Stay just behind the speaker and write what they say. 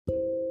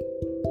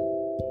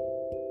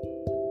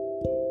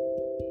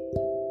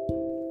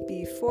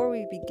Before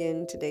we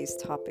begin today's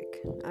topic,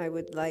 I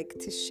would like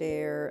to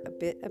share a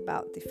bit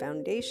about the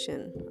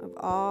foundation of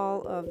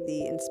all of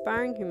the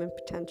Inspiring Human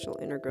Potential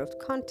Inner Growth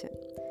content.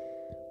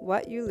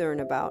 What you learn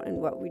about and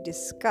what we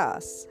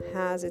discuss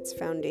has its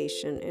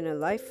foundation in a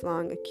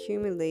lifelong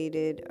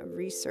accumulated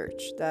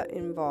research that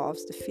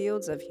involves the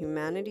fields of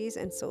humanities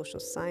and social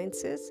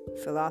sciences,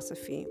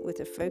 philosophy with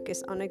a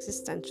focus on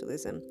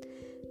existentialism,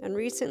 and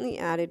recently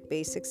added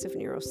basics of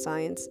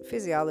neuroscience,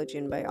 physiology,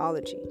 and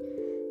biology.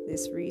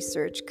 This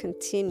research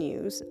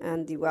continues,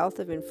 and the wealth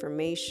of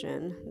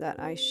information that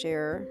I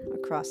share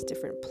across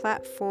different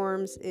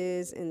platforms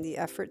is in the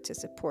effort to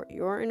support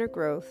your inner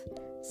growth,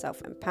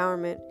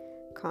 self-empowerment,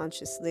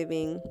 conscious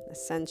living,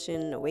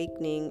 ascension,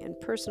 awakening, and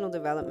personal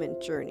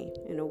development journey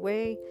in a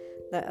way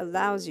that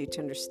allows you to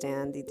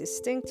understand the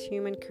distinct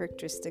human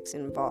characteristics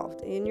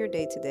involved in your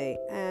day-to-day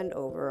and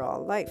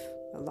overall life,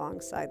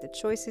 alongside the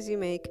choices you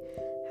make,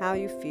 how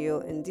you feel,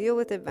 and deal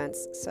with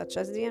events such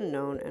as the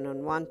unknown and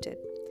unwanted.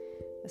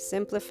 A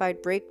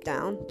simplified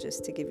breakdown,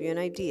 just to give you an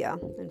idea,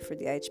 and for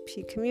the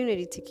IHP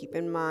community to keep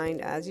in mind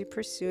as you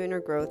pursue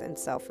inner growth and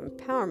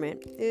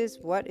self-empowerment, is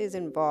what is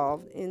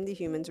involved in the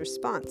human's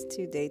response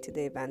to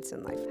day-to-day events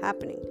and life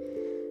happening.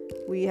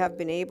 We have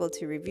been able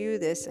to review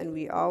this, and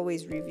we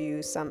always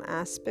review some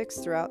aspects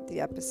throughout the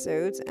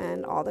episodes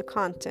and all the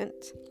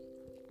content.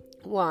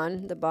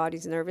 1. The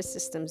body's nervous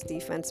system's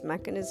defense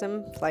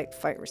mechanism,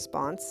 flight-fight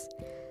response.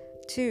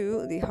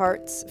 2. The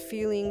heart's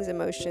feelings,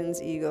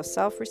 emotions, ego,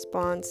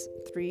 self-response.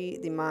 3.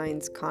 The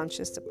mind's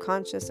conscious,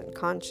 subconscious, and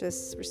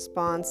conscious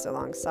response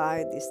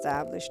alongside the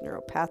established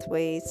neural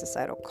pathways,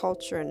 societal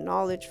culture and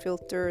knowledge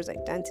filters,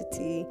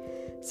 identity,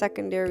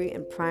 secondary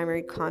and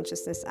primary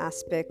consciousness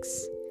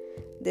aspects.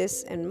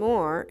 This and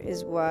more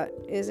is what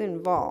is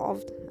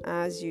involved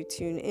as you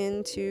tune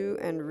into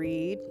and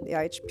read the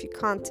IHP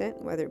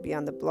content, whether it be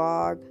on the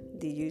blog,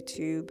 the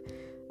YouTube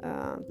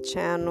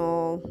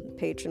channel,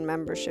 patron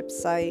membership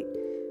site,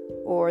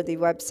 or the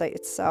website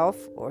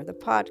itself, or the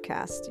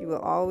podcast. You will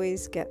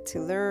always get to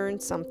learn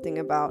something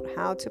about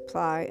how to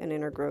apply an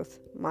inner growth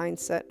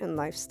mindset and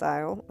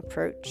lifestyle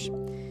approach,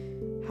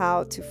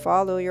 how to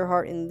follow your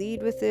heart and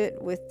lead with it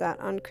with that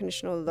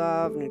unconditional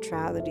love,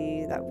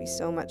 neutrality that we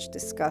so much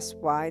discuss,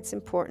 why it's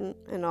important,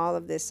 and all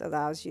of this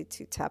allows you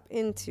to tap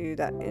into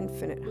that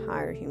infinite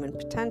higher human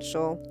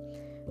potential,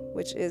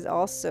 which is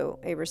also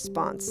a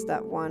response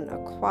that one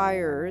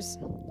acquires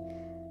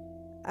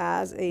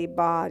as a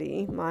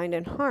body, mind,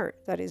 and heart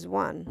that is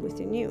one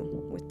within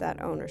you with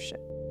that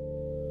ownership.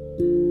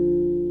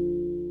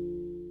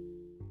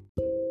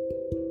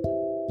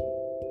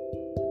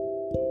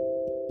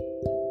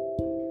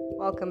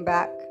 Welcome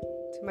back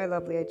to my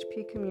lovely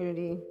HP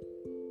community.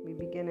 We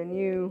begin a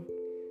new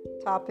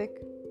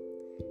topic,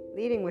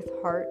 leading with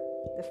heart,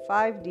 the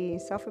 5D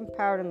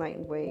self-empowered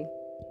enlightened way.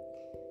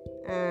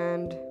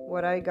 And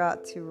what I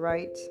got to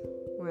write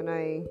when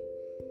I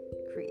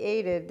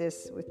created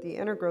this with the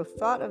inner growth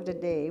thought of the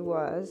day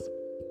was,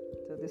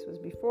 so this was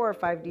before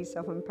 5D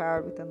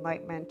self-empowered with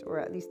enlightenment, or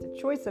at least a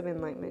choice of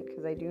enlightenment,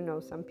 because I do know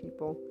some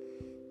people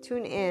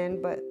tune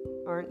in but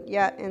aren't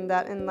yet in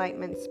that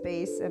enlightenment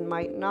space and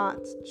might not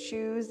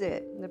choose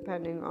it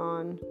depending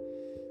on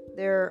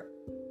their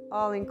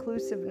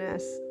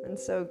all-inclusiveness. And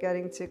so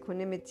getting to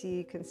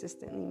equanimity,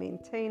 consistently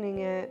maintaining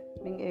it,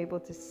 being able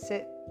to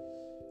sit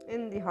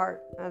in the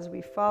heart. As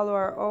we follow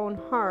our own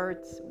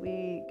hearts,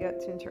 we get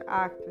to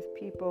interact with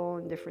people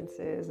and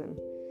differences, and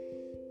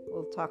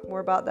we'll talk more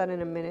about that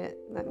in a minute.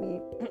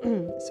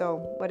 So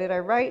what did I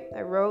write?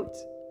 I wrote,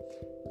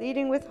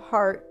 leading with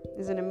heart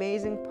is an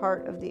amazing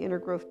part of the inner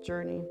growth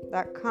journey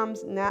that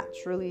comes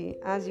naturally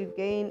as you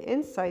gain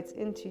insights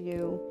into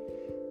you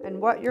and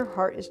what your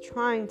heart is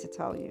trying to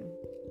tell you.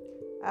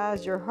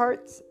 As your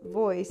heart's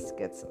voice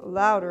gets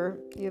louder,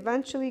 you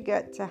eventually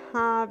get to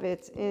have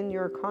it in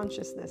your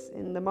consciousness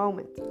in the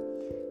moment.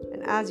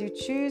 And as you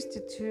choose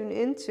to tune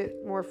into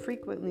it more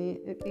frequently,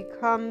 it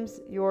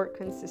becomes your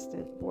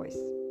consistent voice.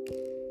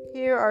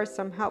 Here are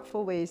some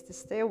helpful ways to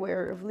stay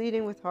aware of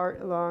leading with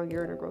heart along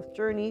your inner growth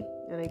journey,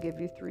 and I give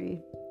you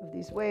 3 of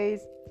these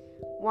ways.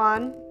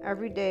 1,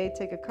 every day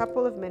take a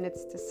couple of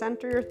minutes to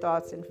center your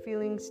thoughts and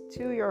feelings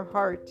to your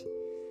heart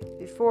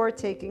before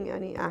taking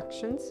any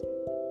actions.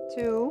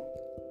 2,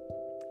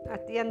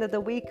 at the end of the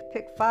week,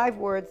 pick 5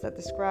 words that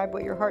describe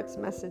what your heart's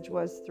message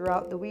was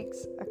throughout the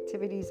week's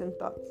activities and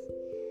thoughts.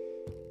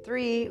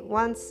 3,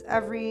 once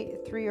every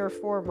 3 or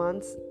 4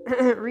 months,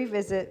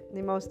 revisit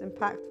the most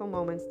impactful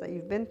moments that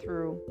you've been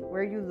through,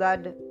 where you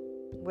led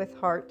with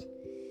heart.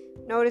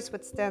 Notice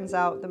what stands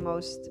out the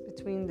most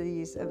between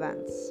these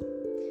events.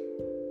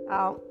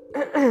 Now,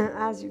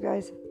 as you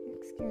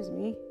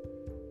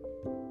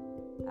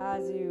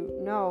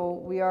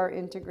know, we are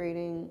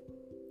integrating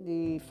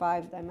the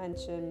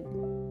 5-dimension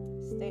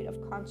state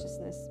of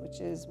consciousness, which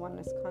is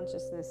oneness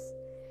consciousness.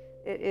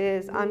 It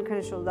is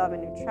unconditional love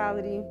and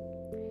neutrality.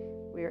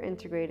 We are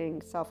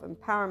integrating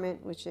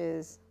self-empowerment, which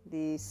is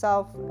the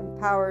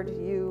self-empowered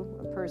you,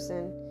 a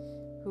person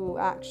who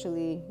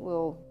actually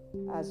will,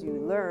 as you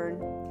learn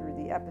through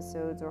the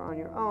episodes or on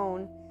your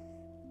own,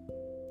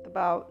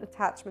 about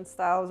attachment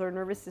styles or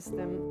nervous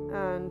system,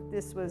 and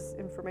this was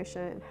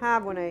information I didn't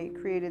have when I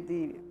created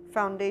the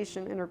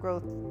Foundation Inner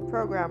Growth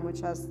program, which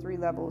has 3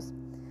 levels: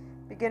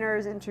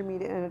 beginners,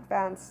 intermediate, and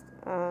advanced.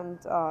 And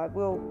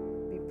we'll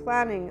be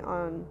planning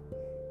on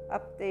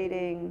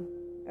updating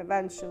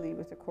eventually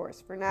with the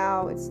course. For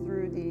now, it's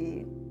through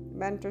the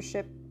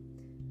mentorship,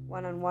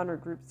 one-on-one or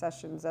group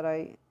sessions that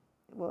I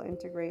will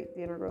integrate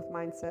the inner growth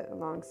mindset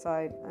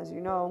alongside. As you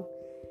know,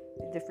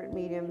 the different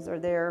mediums are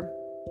there.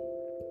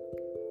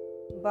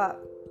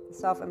 But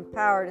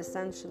self-empowered,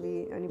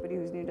 essentially, anybody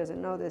who's new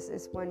doesn't know this,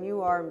 is when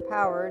you are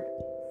empowered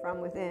from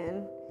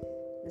within.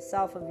 The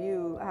self of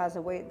you has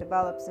a way it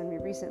develops, and we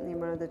recently in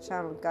one of the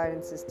channeled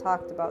guidances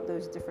talked about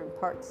those different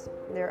parts.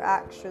 They're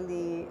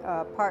actually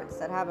parts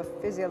that have a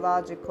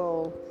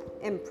physiological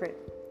imprint,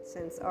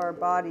 since our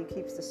body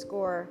keeps the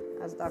score,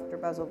 as Dr.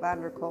 Bessel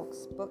van der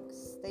Kolk's book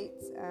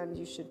states, and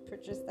you should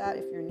purchase that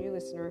if you're a new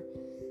listener.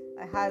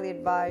 I highly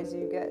advise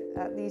you get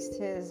at least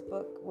his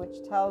book,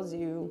 which tells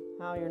you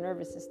how your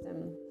nervous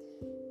system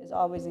is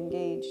always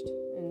engaged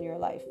in your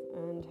life,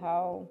 and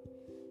how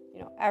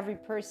every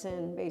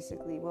person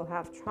basically will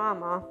have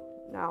trauma.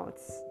 Now,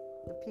 it's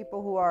the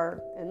people who are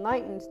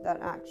enlightened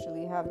that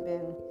actually have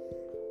been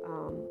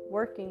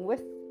working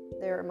with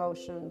their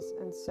emotions.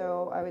 And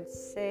so I would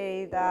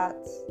say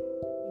that,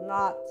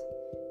 not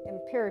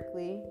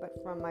empirically,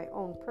 but from my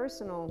own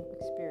personal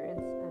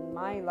experience and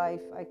my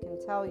life, I can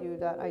tell you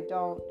that I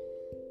don't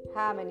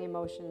have any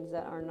emotions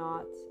that are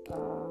not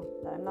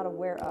that I'm not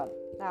aware of.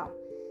 Now,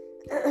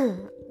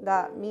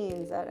 that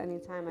means that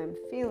anytime I'm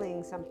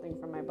feeling something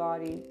from my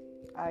body,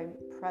 I'm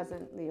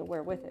presently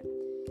aware with it.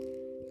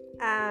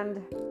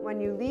 And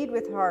when you lead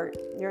with heart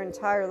your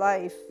entire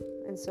life,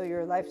 and so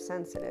you're life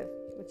sensitive,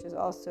 which is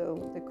also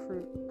the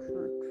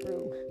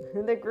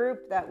the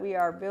group that we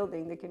are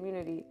building, the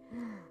community.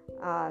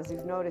 As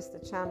you've noticed, the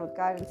channeled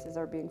guidances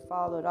are being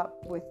followed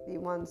up with the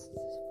ones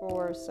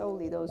for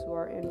solely those who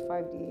are in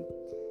 5D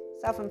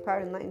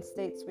self-empowered enlightened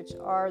states, which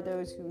are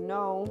those who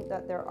know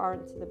that there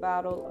aren't the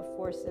battle of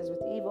forces with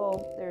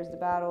evil, there's the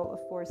battle of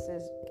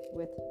forces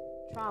with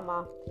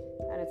trauma.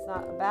 And it's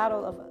not a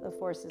battle of the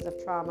forces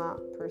of trauma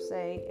per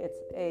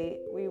se,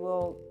 we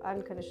will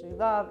unconditionally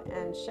love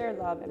and share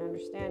love and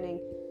understanding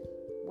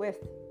with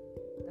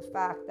the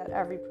fact that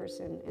every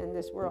person in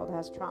this world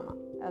has trauma.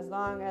 As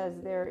long as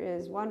there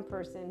is one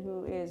person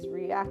who is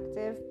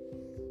reactive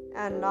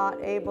and not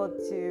able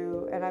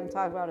to, and I'm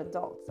talking about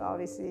adults,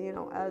 obviously,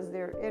 as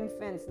their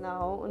infants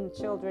know and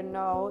children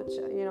know,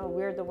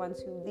 we're the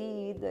ones who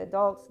lead, the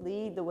adults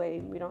lead the way.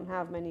 We don't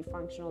have many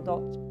functional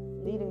adults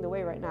leading the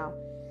way right now,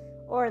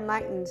 or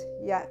enlightened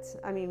yet.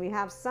 I mean, we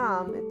have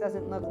some, it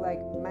doesn't look like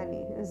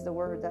many is the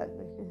word that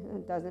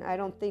it doesn't, I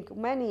don't think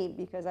many,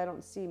 because I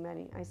don't see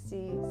many, I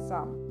see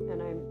some,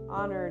 and I'm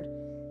honored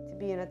to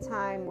be in a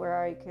time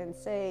where I can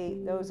say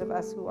those of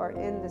us who are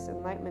in this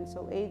enlightenment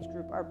soul age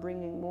group are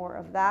bringing more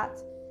of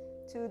that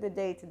to the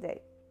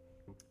day-to-day,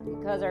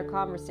 because our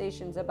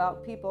conversations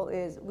about people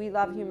is, we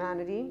love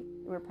humanity,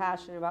 we're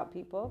passionate about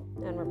people,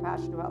 and we're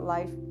passionate about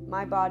life.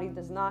 My body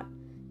does not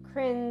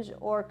cringe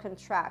or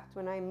contract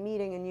when I'm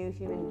meeting a new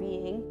human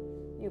being,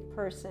 new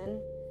person.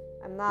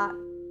 I'm not,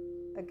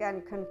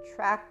 again,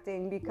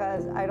 contracting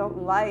because I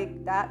don't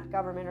like that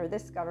government or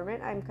this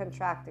government. I'm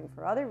contracting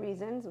for other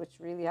reasons, which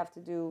really have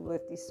to do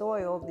with the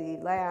soil, the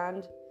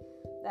land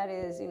that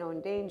is,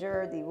 in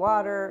danger, the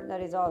water that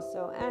is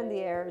also, and the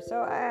air.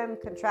 So I am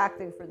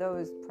contracting for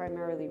those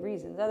primarily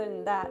reasons. Other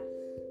than that,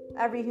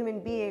 every human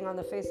being on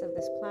the face of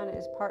this planet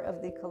is part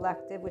of the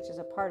collective, which is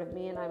a part of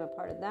me, and I'm a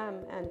part of them,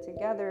 and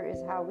together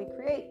is how we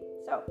create.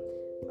 So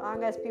as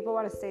long as people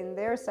want to stay in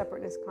their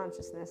separateness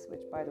consciousness,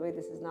 which, by the way,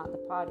 this is not the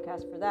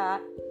podcast for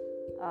that,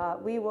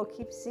 we will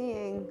keep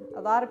seeing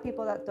a lot of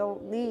people that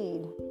don't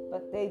lead,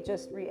 but they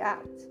just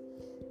react.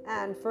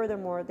 And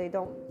furthermore, they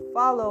don't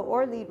follow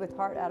or lead with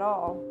heart at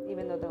all,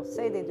 even though they'll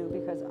say they do,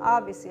 because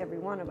obviously every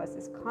one of us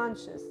is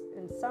conscious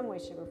in some way,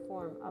 shape, or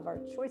form of our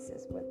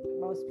choices. What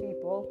most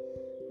people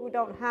who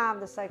don't have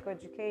the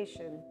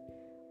psychoeducation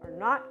are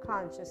not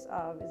conscious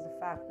of is the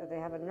fact that they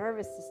have a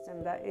nervous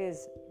system that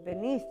is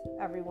beneath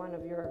every one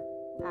of your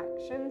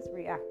actions,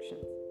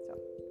 reactions. So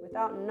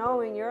without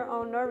knowing your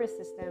own nervous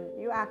system,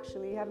 you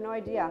actually have no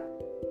idea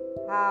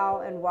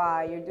how and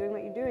why you're doing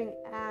what you're doing.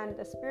 And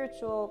the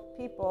spiritual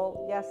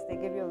people, yes, they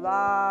give you a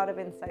lot of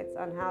insights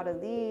on how to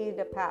lead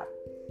a path,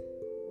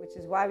 which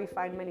is why we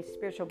find many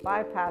spiritual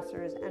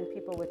bypassers and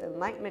people with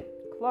enlightenment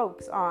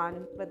cloaks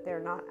on, but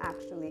they're not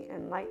actually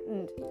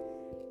enlightened.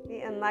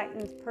 The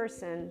enlightened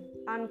person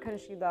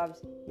unconsciously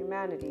loves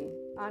humanity,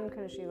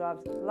 unconsciously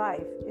loves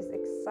life, is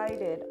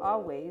excited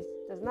always,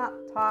 does not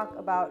talk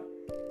about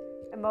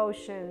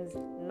emotions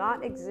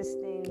not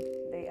existing.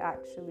 They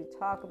actually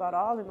talk about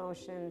all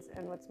emotions,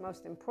 and what's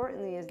most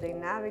importantly is they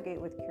navigate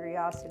with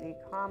curiosity,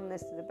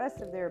 calmness to the best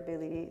of their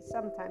ability,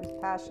 sometimes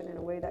passion in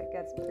a way that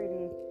gets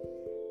pretty,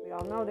 we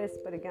all know this,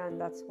 but again,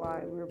 that's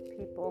why we're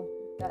people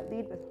that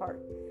lead with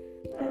heart.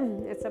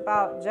 It's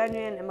about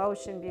genuine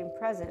emotion being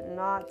present,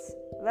 not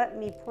let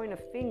me point a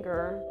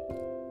finger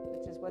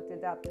which is what the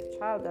adaptive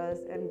child does,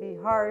 and be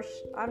harsh,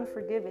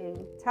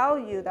 unforgiving, tell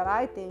you that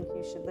I think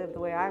you should live the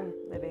way I'm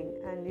living,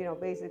 and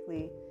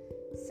basically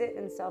sit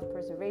in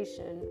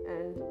self-preservation.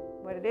 And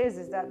what it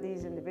is that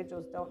these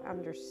individuals don't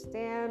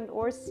understand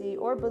or see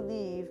or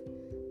believe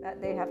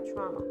that they have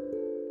trauma.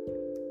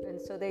 And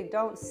so they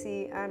don't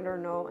see and or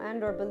know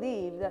and or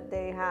believe that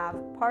they have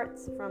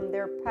parts from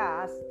their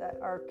past that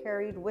are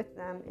carried with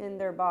them in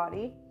their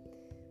body.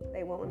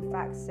 They will in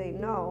fact say,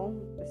 no,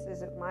 this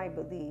isn't my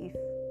belief.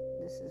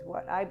 This is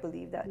what I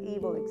believe, that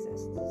evil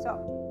exists.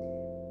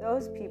 So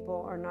those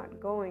people are not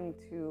going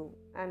to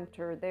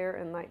enter their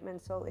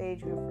enlightenment soul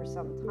age group for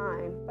some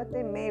time, but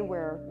they may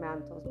wear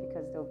mantles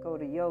because they'll go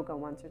to yoga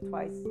once or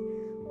twice,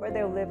 or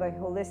they'll live a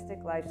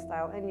holistic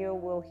lifestyle, and you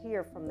will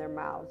hear from their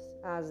mouths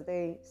as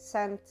they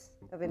scent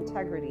of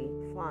integrity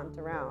flaunt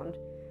around,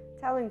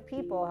 telling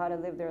people how to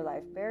live their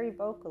life very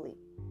vocally,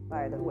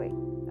 by the way.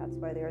 That's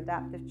why they're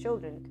adaptive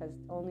children, because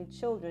only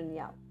children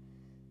yell.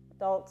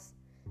 Adults,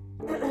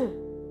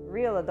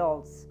 real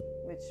adults,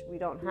 which we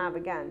don't have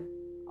again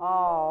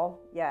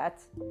all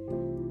yet,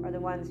 are the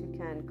ones who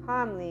can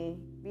calmly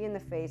be in the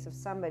face of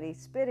somebody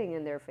spitting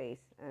in their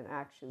face and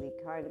actually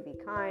kind of be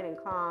kind and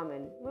calm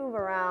and move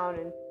around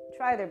and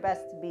try their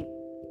best to be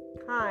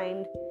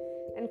kind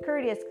and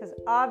courteous, because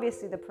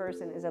obviously the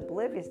person is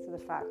oblivious to the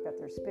fact that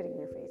they're spitting in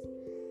their face.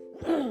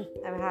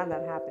 I've had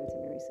that happen to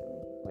me recently,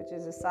 which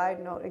is a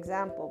side note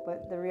example,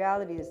 but the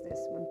reality is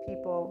this: when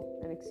people,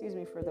 and excuse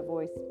me for the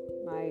voice,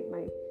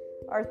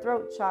 our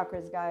throat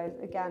chakras, guys,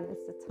 again,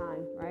 it's the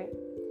time, right?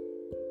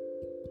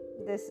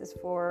 This is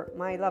for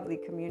my lovely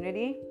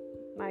community.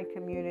 My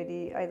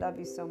community, I love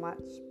you so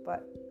much,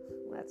 but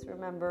let's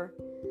remember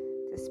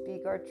to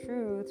speak our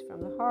truths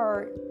from the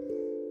heart.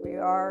 We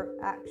are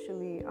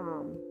actually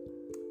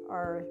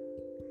our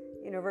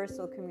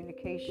universal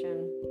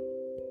communication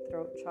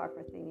throat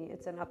chakra thingy.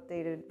 It's an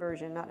updated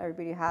version. Not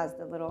everybody has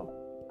the little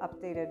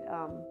updated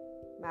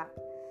map,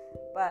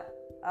 but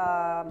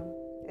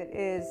it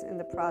is in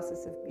the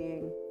process of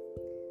being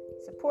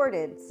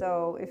supported.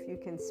 So if you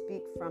can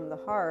speak from the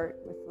heart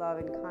with love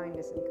and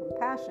kindness and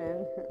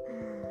compassion,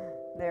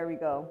 there we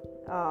go.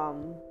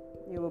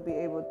 You will be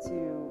able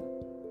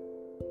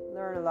to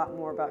learn a lot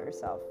more about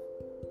yourself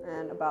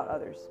and about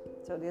others.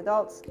 So the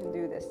adults can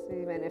do this,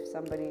 even if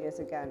somebody is,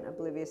 again,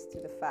 oblivious to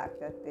the fact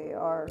that they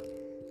are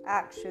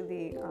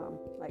actually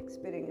like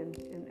spitting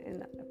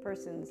in a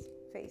person's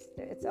face.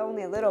 It's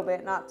only a little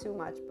bit, not too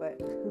much, but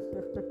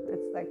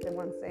it's like the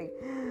one saying,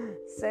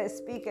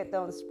 speak it,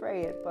 don't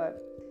spray it.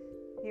 But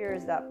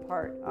here's that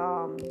part.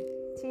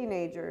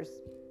 Teenagers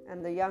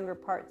and the younger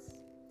parts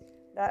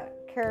that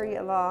carry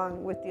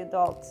along with the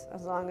adults,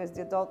 as long as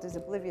the adult is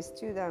oblivious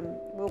to them,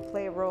 will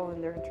play a role in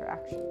their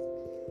interactions.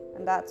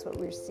 And that's what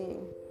we're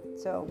seeing.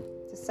 So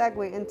to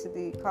segue into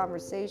the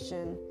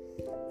conversation,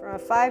 from a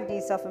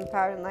 5D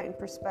self-empowered enlightened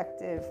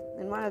perspective,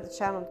 in one of the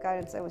channeled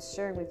guidance, I was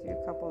sharing with you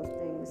a couple of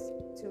things,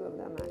 2 of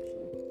them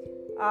actually.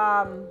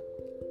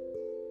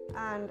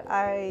 And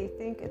I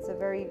think it's a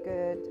very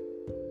good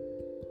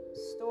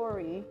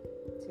story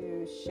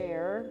to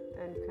share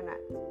and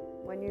connect.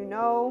 When you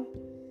know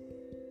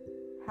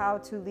how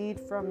to lead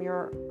from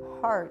your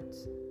heart,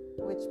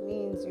 which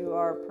means you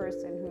are a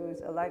person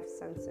who's a life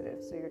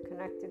sensitive, so you're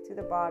connected to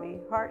the body,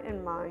 heart,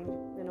 and mind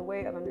in a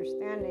way of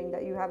understanding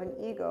that you have an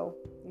ego,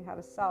 you have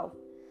a self,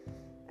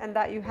 and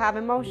that you have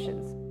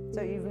emotions.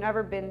 So you've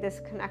never been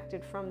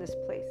disconnected from this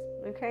place.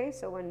 Okay,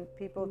 so when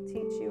people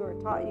teach you or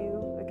taught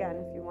you, again,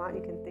 if you want,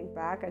 you can think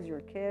back as you're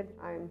a kid.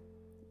 I'm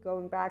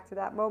going back to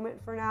that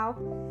moment for now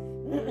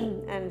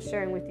and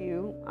sharing with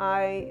you.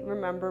 I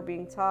remember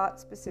being taught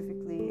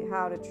specifically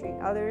how to treat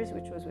others,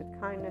 which was with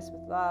kindness,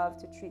 with love,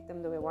 to treat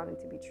them the way I wanted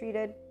to be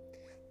treated.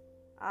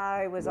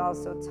 I was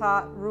also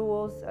taught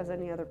rules as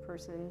any other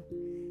person,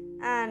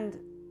 and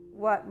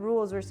what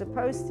rules were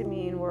supposed to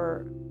mean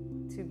were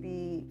to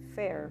be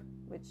fair,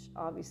 which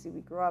obviously we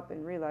grow up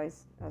and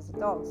realize as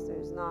adults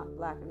there's not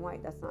black and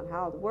white. That's not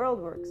how the world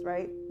works,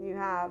 right? You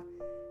have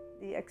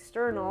the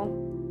external,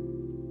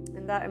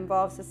 and that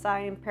involves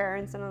society and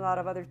parents and a lot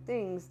of other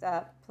things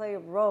that play a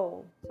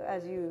role. So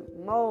as you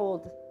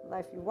mold the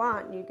life you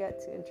want, you get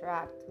to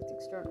interact with the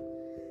external.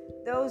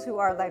 Those who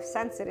are life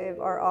sensitive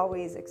are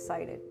always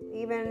excited.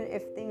 Even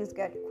if things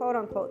get quote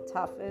unquote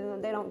tough,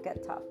 and they don't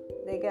get tough.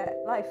 They get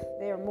life.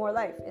 They are more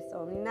life. It's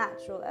only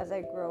natural. As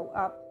I grow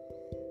up,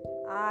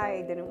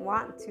 I didn't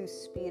want to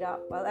speed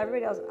up. While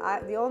everybody else,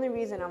 the only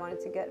reason I wanted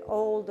to get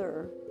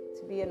older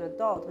to be an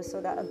adult was so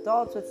that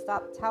adults would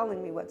stop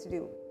telling me what to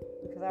do,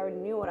 because I already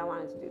knew what I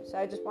wanted to do. So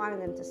I just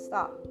wanted them to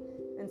stop.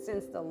 And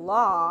since the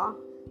law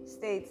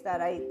states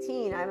that at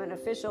 18 I'm an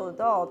official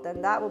adult,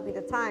 then that will be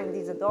the time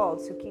these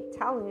adults who keep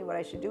telling me what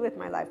I should do with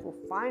my life will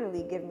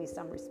finally give me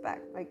some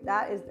respect. Like,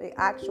 that is the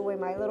actual way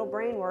my little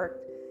brain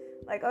worked.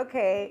 Like,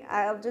 okay,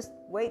 I'll just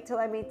wait till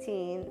I'm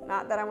 18.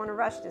 Not that I want to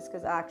rush this,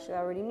 because actually I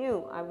already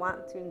knew I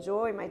want to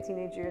enjoy my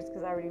teenage years,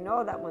 because I already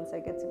know that once I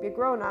get to be a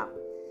grown-up,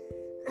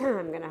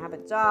 I'm going to have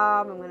a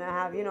job. I'm going to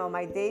have,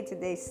 my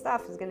day-to-day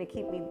stuff is going to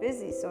keep me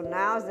busy. So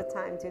now's the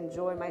time to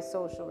enjoy my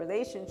social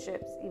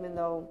relationships, even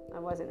though I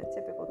wasn't a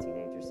typical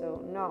teenager.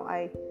 So no,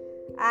 I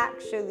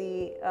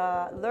actually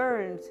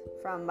learned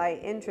from my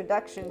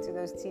introduction to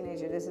those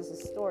teenagers. This is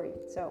a story.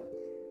 So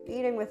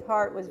leading with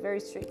heart was very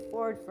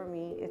straightforward for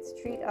me. It's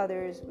treat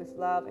others with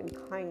love and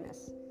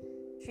kindness.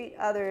 Treat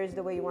others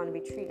the way you want to be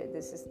treated.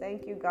 This is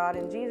thank you, God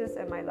and Jesus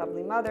and my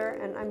lovely mother,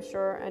 and I'm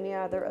sure any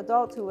other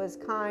adult who was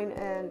kind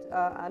and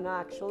an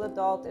actual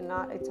adult and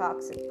not a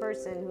toxic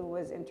person who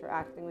was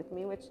interacting with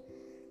me, which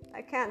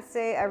I can't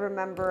say I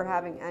remember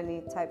having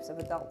any types of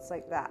adults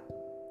like that.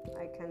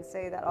 I can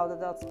say that all the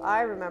adults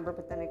I remember,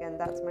 but then again,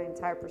 that's my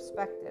entire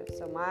perspective.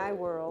 So my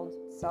world,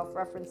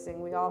 self-referencing,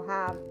 we all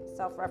have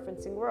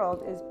self-referencing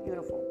world, is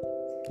beautiful.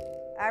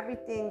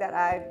 Everything that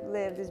I've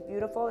lived is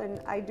beautiful,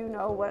 and I do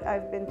know what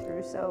I've been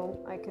through, so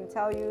I can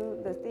tell you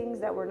the things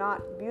that were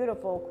not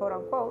beautiful, quote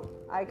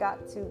unquote, I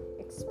got to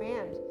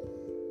expand,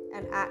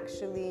 and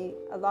actually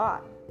a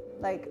lot.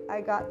 Like,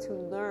 I got to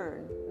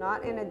learn,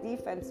 not in a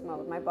defense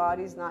mode. My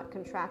body's not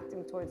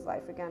contracting towards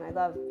life. Again, I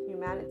love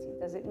humanity.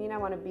 Does it mean I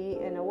want to be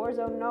in a war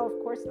zone? No, of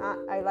course not.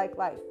 I like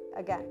life,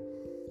 again.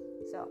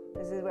 So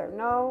this is where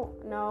no,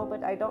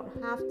 but I don't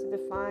have to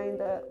define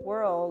the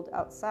world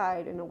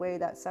outside in a way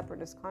that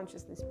separatist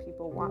consciousness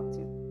people want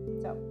to.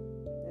 So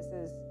this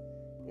is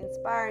the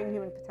Inspiring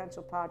Human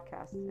Potential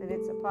podcast, and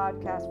it's a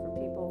podcast for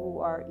people who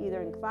are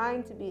either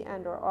inclined to be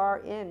and or are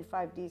in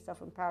 5D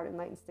self-empowered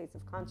enlightened states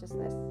of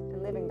consciousness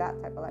and living that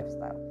type of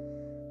lifestyle.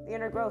 The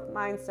inner growth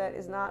mindset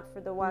is not for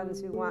the ones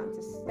who want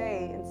to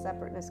stay in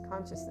separateness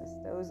consciousness.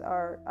 Those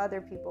are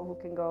other people who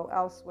can go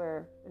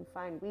elsewhere and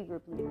find we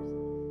group leaders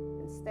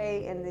and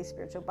stay in the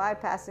spiritual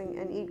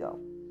bypassing and ego.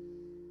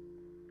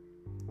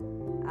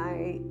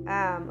 I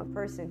am a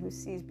person who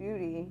sees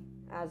beauty,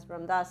 as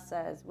Ram Dass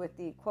says, with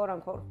the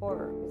quote-unquote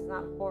horror. It's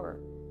not horror.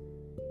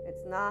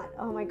 It's not,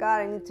 oh my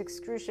God, I need to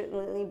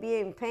excruciatingly be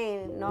in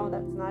pain. No,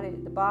 that's not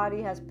it. The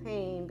body has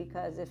pain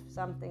because if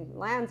something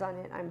lands on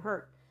it, I'm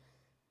hurt.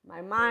 My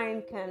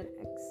mind can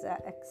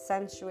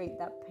accentuate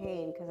that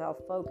pain because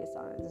I'll focus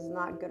on it. This is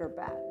not good or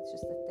bad. It's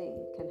just a thing.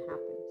 It can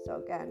happen.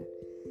 So again,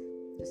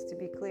 just to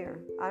be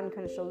clear,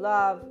 unconditional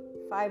love,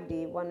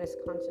 5D, oneness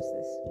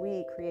consciousness,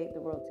 we create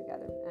the world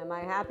together. Am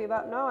I happy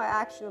about? No, I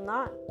actually am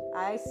not.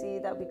 I see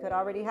that we could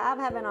already have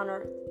heaven on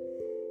earth.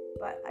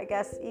 But I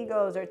guess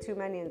egos are too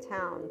many in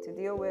town to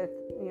deal with,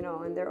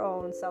 in their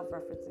own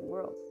self-referencing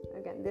worlds.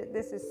 Again,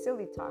 this is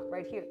silly talk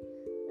right here,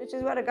 which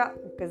is what a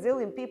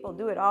gazillion people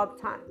do it all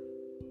the time.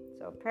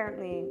 So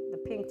apparently the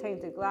pink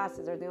tainted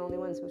glasses are the only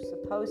ones who are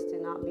supposed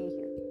to not be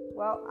here.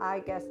 Well, I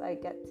guess I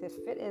get to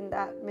fit in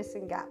that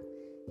missing gap.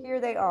 Here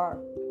they are,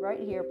 right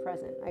here,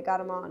 present. I got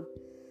them on.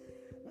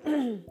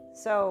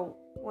 So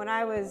when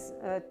I was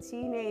a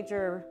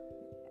teenager,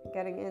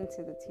 getting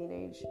into the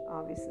teenage,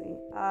 obviously,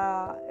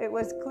 it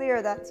was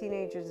clear that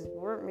teenagers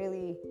weren't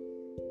really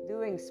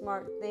doing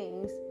smart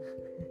things.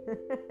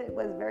 It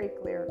was very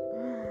clear.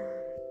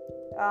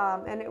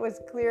 And it was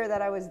clear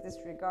that I was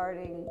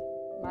disregarding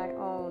my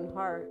own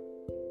heart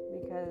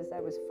because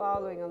I was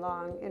following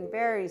along in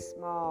very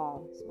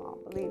small,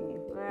 believe me.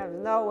 I was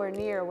nowhere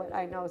near what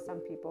I know some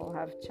people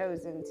have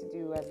chosen to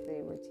do as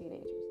they were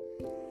teenagers.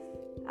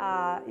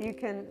 You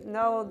can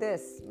know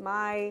this.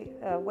 My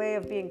way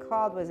of being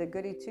called was a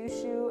goody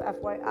two-shoe.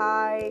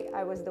 FYI,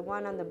 I was the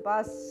one on the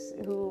bus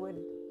who would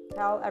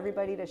tell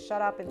everybody to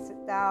shut up and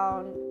sit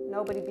down.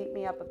 Nobody beat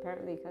me up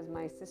apparently because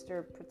my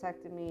sister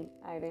protected me.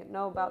 I didn't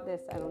know about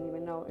this. I don't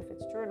even know if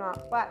it's true or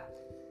not. But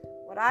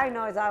what I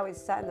know is I always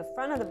sat in the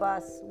front of the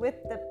bus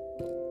with the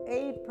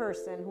aid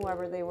person,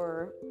 whoever they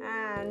were,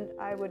 and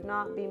I would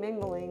not be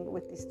mingling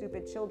with the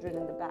stupid children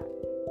in the back.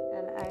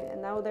 And I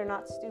know they're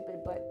not stupid,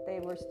 but they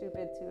were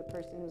stupid to the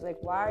person who's like,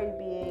 why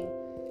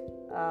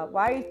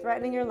are you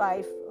threatening your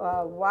life?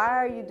 Why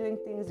are you doing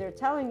things they're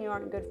telling you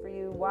aren't good for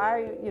you? Why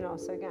are you,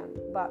 so again,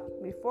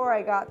 but before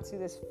I got to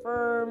this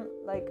firm,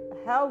 like,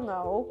 hell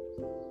no,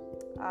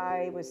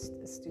 I was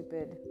a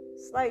stupid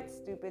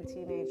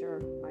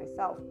teenager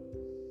myself.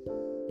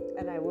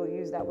 And I will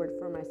use that word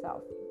for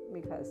myself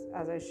because,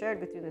 as I shared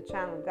with you in the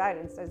channel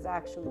guidance, is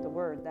actually the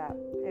word that,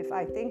 if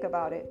I think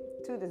about it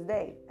to this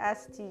day,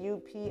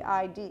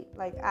 stupid,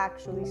 like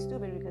actually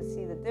stupid, because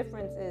see, the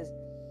difference is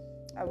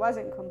I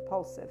wasn't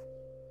compulsive.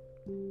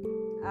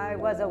 I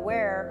was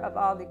aware of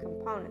all the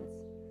components,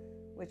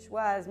 which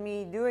was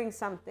me doing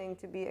something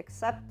to be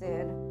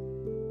accepted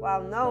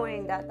while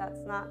knowing that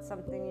that's not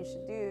something you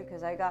should do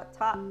because I got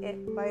taught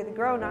it by the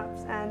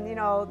grown-ups and,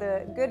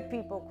 the good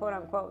people, quote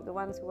unquote, the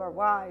ones who are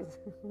wise.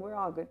 We're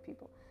all good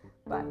people.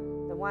 But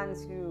the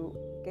ones who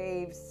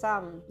gave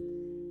some,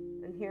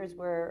 and here's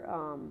where,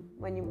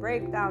 when you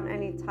break down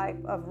any type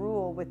of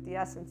rule with the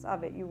essence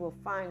of it, you will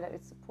find that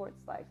it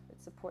supports life,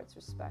 it supports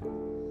respect.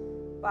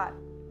 But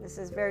this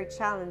is very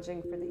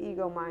challenging for the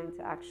ego mind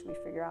to actually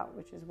figure out,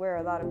 which is where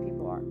a lot of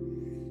people are.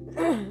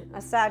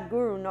 A sad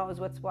guru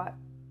knows what's what.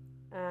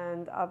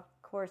 And of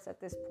course,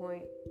 at this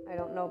point, I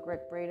don't know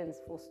Greg Braden's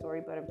full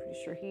story, but I'm pretty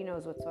sure he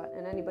knows what's what.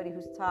 And anybody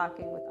who's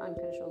talking with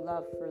unconditional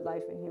love for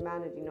life and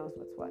humanity knows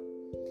what's what.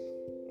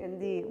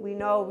 Indeed, we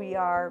know we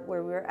are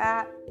where we're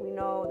at. We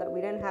know that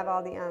we didn't have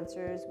all the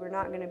answers. We're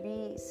not going to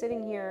be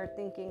sitting here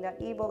thinking that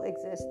evil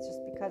exists just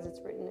because it's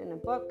written in a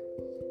book.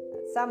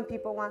 Some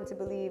people want to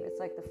believe. It's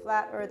like the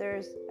flat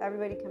earthers.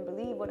 Everybody can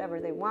believe whatever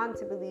they want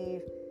to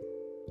believe.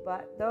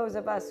 But those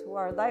of us who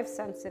are life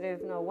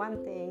sensitive know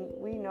one thing.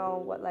 We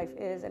know what life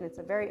is, and it's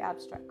a very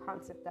abstract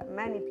concept that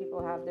many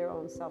people have their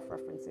own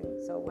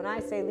self-referencing. So when I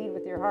say lead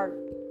with your heart,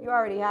 you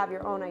already have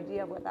your own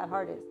idea of what that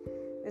heart is.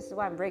 This is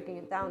why I'm breaking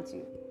it down to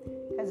you.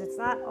 Because it's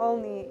not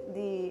only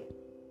the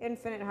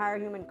infinite higher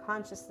human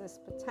consciousness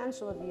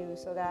potential of you,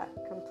 so that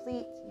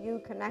complete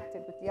you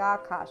connected with the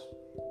Akash,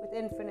 with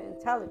infinite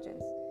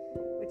intelligence,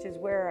 which is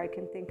where I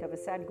can think of a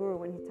Sadhguru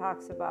when he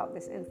talks about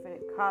this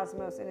infinite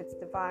cosmos and its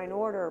divine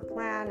order or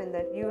plan, and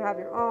that you have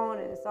your own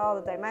and it's all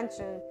a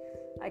dimension.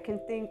 I can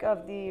think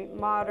of the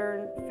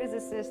modern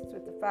physicists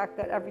with the fact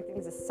that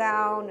everything's a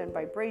sound and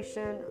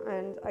vibration,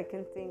 and I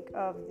can think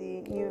of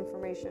the new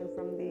information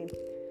from the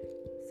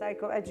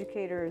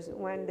psychoeducators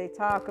when they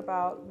talk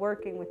about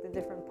working with the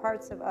different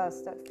parts of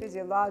us that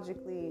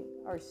physiologically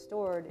are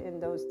stored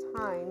in those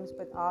times,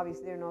 but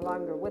obviously they're no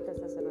longer with us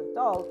as an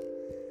adult,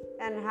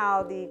 and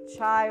how the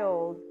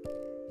child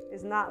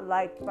is not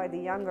liked by the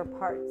younger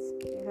parts,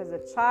 because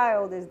the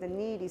child is the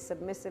needy,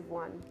 submissive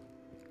one,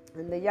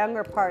 and the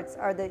younger parts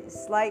are the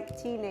slight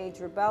teenage,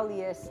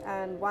 rebellious,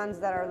 and ones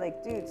that are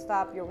like, dude,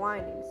 stop your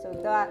whining. So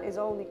that is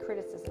only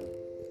criticism,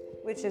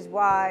 which is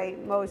why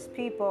most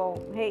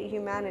people hate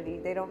humanity.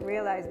 They don't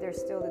realize they're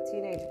still the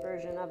teenage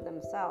version of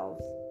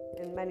themselves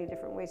in many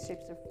different ways,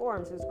 shapes, and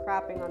forms, who's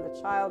crapping on the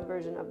child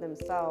version of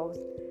themselves.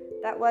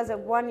 That was a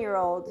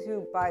 1-year-old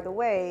who, by the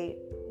way,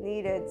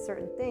 needed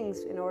certain things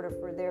in order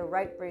for their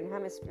right brain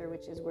hemisphere,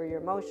 which is where your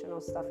emotional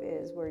stuff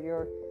is, where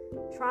your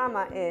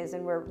trauma is,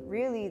 and where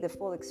really the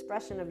full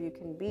expression of you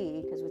can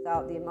be, because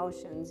without the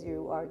emotions,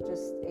 you are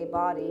just a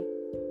body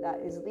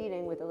that is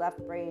leading with a left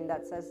brain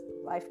that says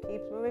life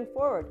keeps moving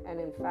forward. And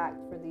in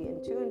fact, for the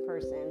in tune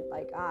person,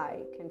 like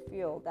I, can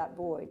feel that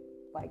void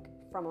like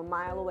from a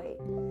mile away,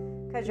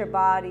 because your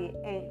body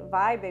ain't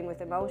vibing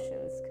with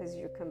emotions, because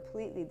you're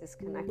completely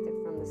disconnected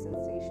from the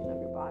sensation of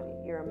your body.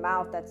 You're a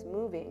mouth that's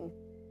moving,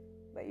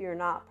 but you're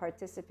not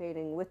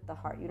participating with the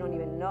heart. You don't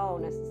even know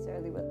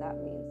necessarily what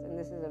that means. And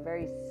this is a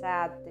very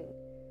sad thing.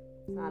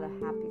 It's not a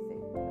happy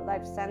thing. The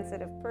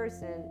life-sensitive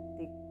person,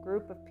 the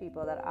group of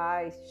people that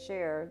I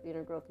share the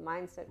inner growth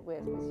mindset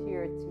with, is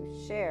here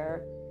to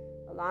share,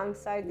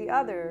 alongside the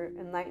other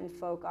enlightened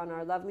folk on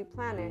our lovely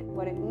planet,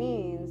 what it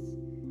means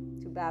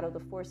to battle the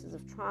forces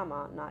of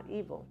trauma, not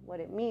evil. What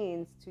it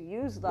means to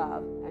use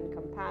love and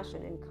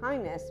compassion and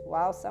kindness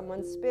while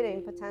someone's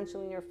spitting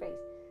potential in your face.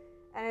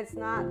 And it's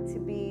not to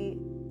be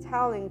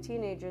telling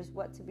teenagers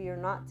what to be or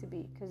not to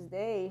be, because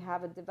they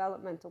have a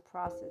developmental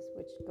process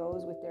which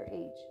goes with their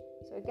age.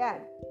 So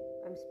again,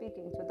 I'm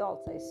speaking to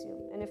adults, I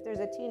assume. And if there's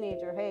a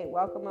teenager, hey,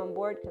 welcome on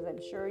board, because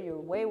I'm sure you're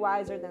way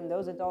wiser than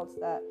those adults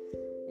that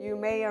you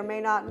may or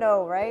may not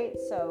know, right?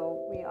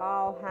 So we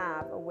all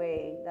have a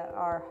way that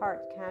our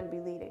heart can be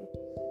leading.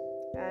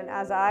 And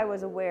as I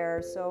was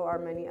aware, so are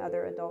many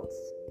other adults.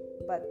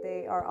 But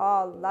they are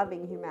all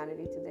loving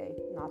humanity today,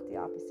 not the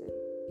opposite.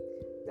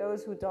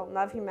 Those who don't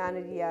love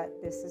humanity yet,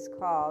 this is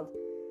called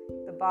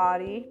the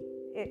body.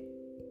 It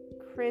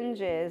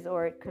cringes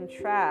or it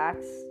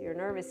contracts your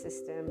nervous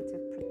system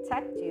to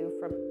protect you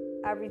from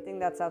everything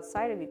that's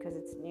outside of you, because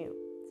it's new.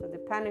 So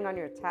depending on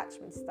your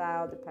attachment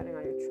style, depending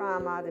on your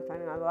trauma,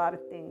 depending on a lot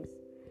of things,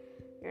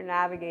 you're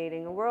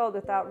navigating a world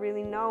without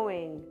really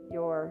knowing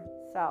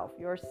yourself.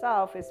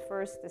 Yourself is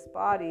first this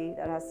body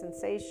that has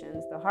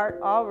sensations. The heart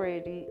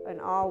already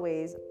and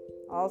always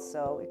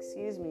also,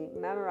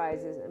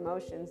 memorizes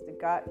emotions. The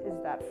gut is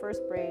that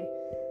first brain,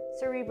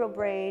 cerebral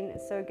brain.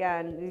 So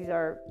again, these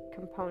are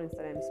components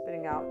that I'm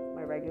spitting out.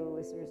 My regular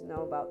listeners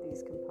know about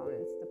these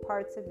components. The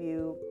parts of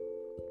you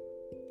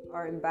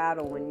are in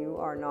battle when you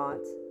are not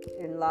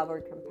in love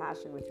or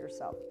compassion with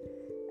yourself.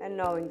 And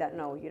knowing that,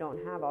 no, you don't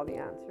have all the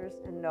answers.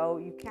 And no,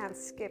 you can't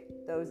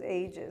skip those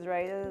ages,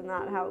 right? That is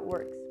not how it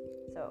works.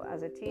 So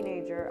as a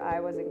teenager, I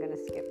wasn't going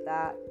to skip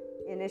that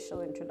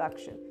initial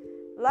introduction.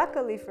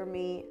 Luckily for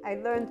me, I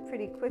learned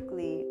pretty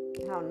quickly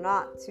how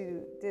not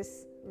to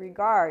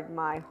disregard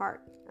my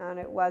heart. And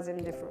it was in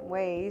different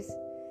ways.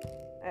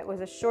 It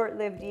was a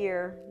short-lived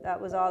year. That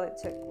was all it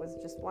took, was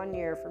just 1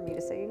 year for me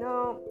to say,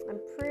 I'm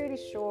pretty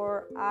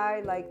sure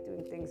I like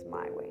doing things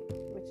my way,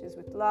 which is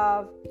with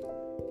love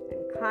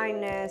and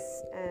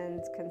kindness and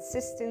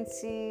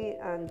consistency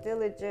and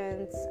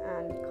diligence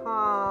and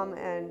calm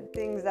and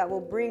things that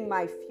will bring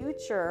my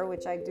future,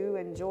 which I do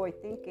enjoy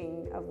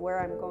thinking of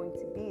where I'm going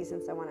to be,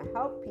 since I want to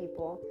help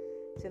people,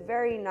 to a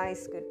very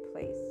nice, good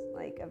place.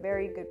 Like a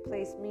very good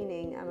place,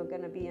 meaning I'm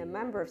going to be a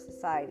member of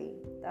society.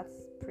 That's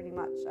pretty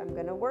much. I'm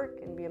going to work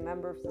and be a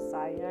member of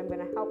society, and I'm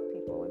going to help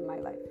people in my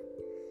life.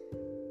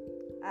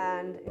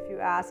 And if you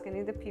ask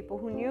any of the people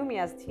who knew me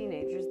as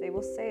teenagers, they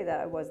will say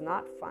that I was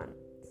not fun.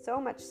 So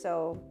much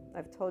so,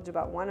 I've told you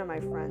about one of my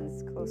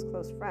friends,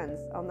 close friends.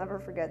 I'll never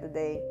forget the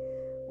day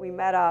we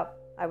met up.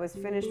 I was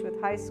finished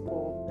with high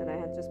school and I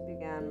had just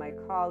began my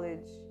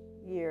college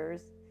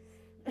years,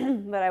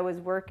 but I was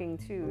working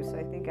too. So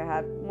I think I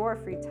had more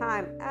free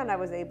time and I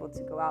was able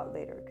to go out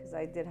later because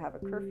I did have a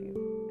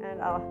curfew.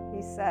 And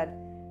he said,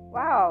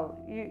 wow,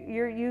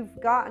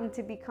 you've gotten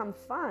to become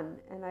fun.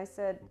 And I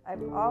said,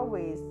 I've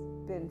always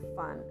been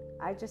fun.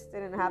 I just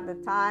didn't have the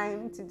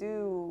time to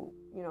do,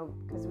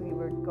 because we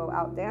would go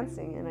out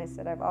dancing. And I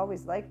said, I've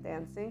always liked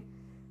dancing.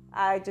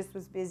 I just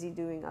was busy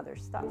doing other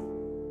stuff.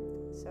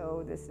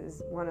 So this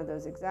is one of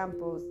those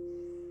examples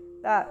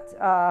that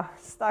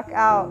stuck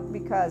out,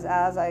 because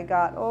as I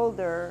got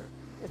older,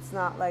 it's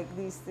not like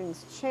these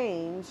things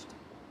changed.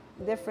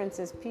 The difference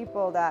is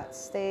people that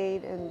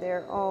stayed in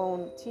their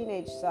own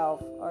teenage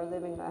self are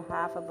living a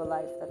half of a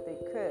life that they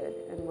could.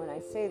 And when I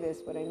say this,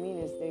 what I mean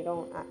is they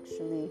don't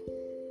actually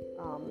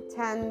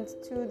tend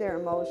to their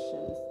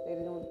emotions.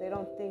 They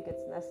don't think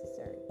it's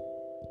necessary.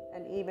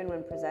 And even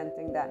when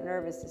presenting that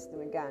nervous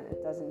system again,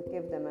 it doesn't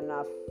give them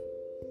enough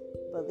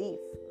belief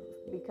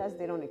because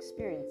they don't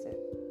experience it.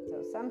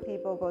 So some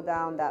people go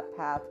down that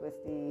path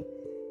with the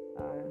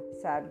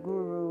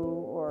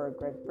Sadhguru or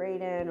Greg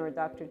Braden or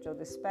Dr. Joe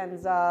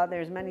Dispenza.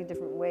 There's many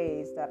different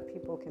ways that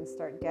people can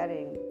start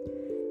getting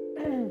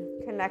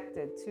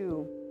connected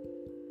to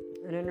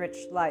an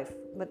enriched life,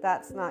 but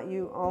that's not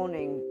you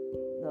owning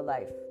the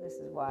life. This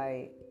is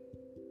why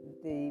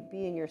the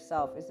being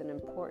yourself is an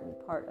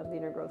important part of the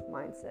inner growth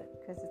mindset,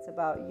 because it's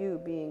about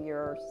you being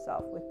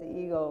yourself with the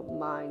ego,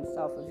 mind,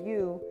 self of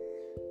you,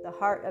 the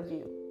heart of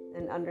you,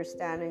 and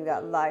understanding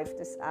that life,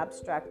 this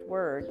abstract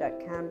word that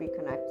can be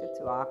connected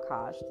to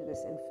Akash, to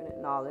this infinite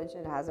knowledge,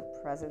 it has a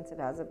presence, it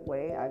has a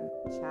way. I'm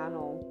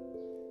channeling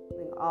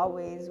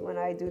always when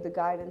I do the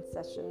guidance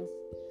sessions.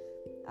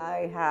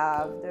 I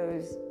have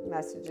those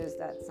messages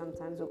that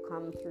sometimes will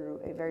come through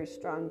a very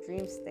strong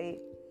dream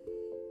state.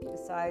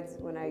 Besides,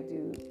 when I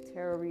do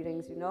tarot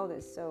readings, you know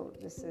this. So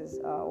this is,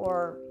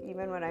 or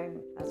even when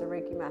I'm as a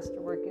Reiki master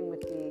working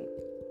with the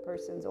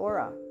person's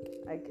aura,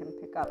 I can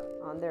pick up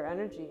on their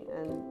energy,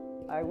 and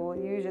I will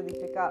usually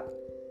pick up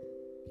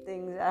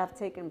things that have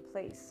taken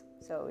place.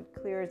 So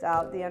it clears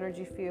out the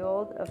energy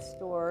field of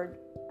stored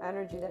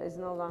energy that is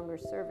no longer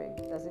serving.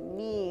 It doesn't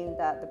mean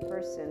that the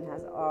person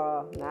has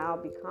now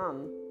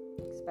become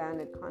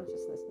expanded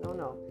consciousness.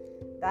 No.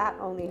 That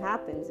only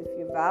happens if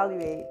you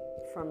evaluate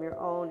from your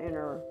own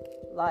inner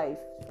life,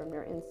 from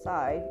your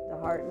inside, the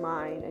heart,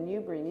 mind, and you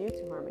bring you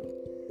to harmony.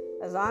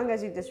 As long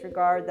as you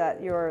disregard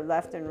that your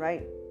left and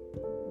right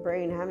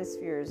brain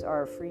hemispheres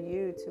are for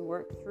you to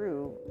work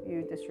through,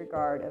 you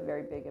disregard a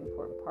very big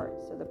important part.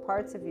 So the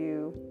parts of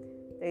you,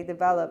 they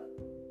develop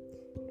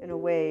in a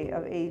way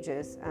of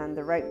ages, and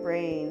the right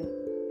brain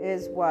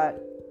is what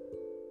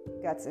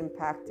gets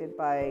impacted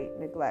by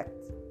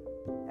neglect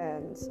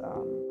and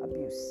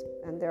abuse.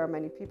 And there are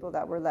many people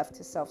that were left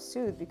to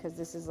self-soothe, because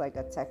this is like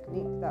a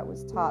technique that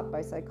was taught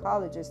by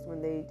psychologists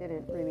when they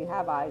didn't really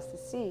have eyes to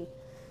see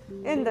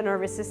in the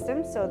nervous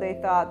system. So they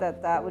thought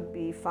that that would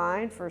be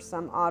fine for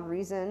some odd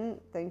reason.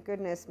 Thank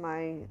goodness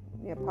my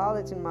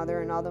Neapolitan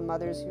mother and all the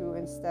mothers who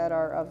instead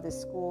are of the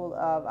school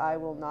of I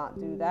will not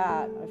do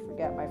that. I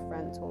forget, my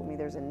friend told me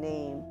there's a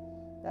name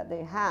that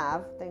they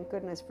have. Thank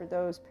goodness for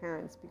those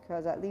parents,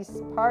 because at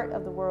least part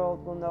of the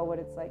world will know what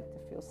it's like to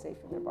feel safe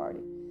in their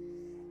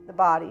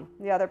body.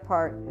 The other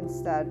part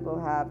instead will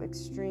have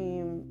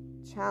extreme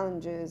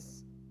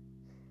challenges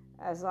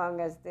as long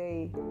as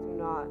they do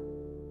not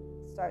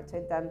start to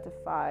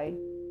identify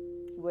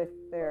with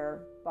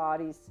their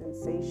body's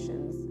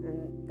sensations.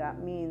 And that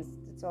means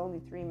it's only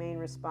three main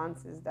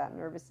responses, that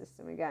nervous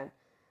system again.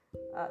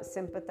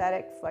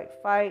 Sympathetic, flight,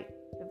 fight.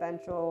 The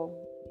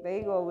ventral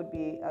vagal would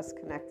be us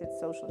connected,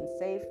 social, and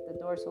safe. The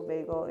dorsal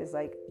vagal is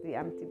like the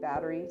empty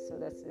battery. So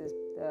this is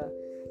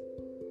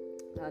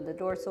the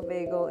dorsal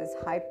vagal is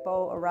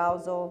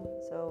hypoarousal.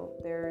 So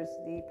there's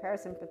the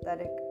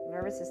parasympathetic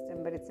nervous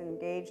system, but it's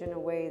engaged in a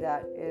way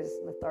that is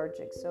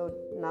lethargic. So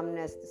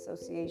numbness,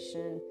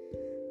 dissociation.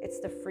 It's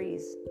the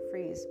freeze,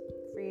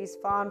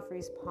 fawn,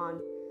 freeze,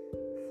 pawn.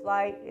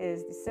 Flight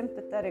is the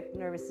sympathetic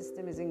nervous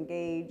system is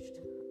engaged,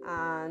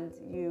 and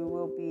you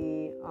will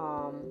be,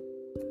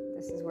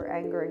 this is where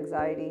anger,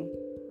 anxiety,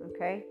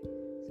 okay?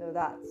 So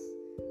that's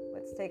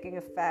what's taking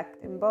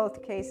effect. In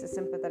both cases,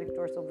 sympathetic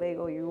dorsal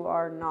vagal, you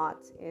are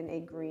not in a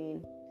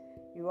green.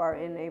 You are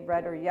in a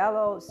red or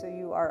yellow, so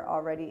you are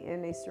already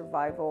in a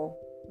survival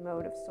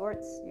mode of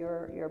sorts.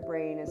 Your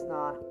brain is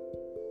not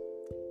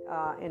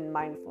in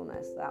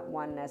mindfulness, that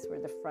oneness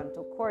where the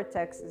frontal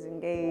cortex is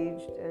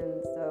engaged,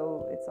 and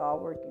so it's all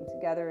working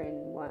together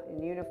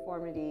in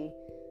uniformity.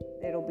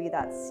 It'll be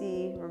that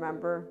C,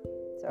 remember?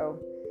 So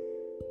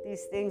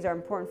these things are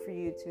important for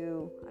you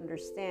to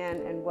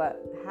understand, and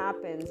what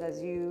happens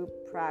as you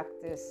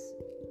practice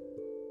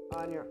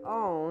on your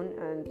own,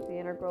 and the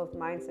inner growth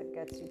mindset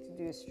gets you to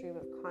do a stream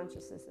of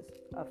consciousness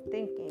of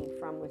thinking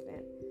from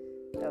within.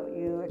 So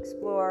you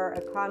explore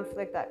a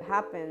conflict that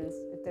happens.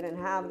 It didn't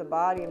have the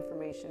body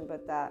information,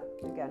 but that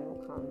again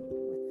will come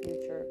with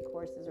future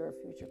courses or a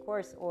future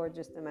course or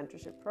just a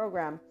mentorship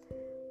program.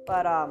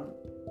 But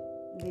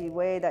the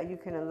way that you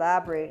can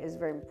elaborate is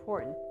very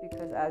important,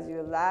 because as you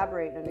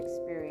elaborate an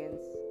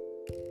experience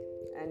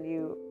and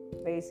you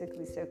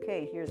basically say,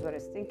 okay, here's what I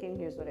was thinking,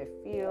 here's what I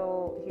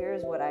feel,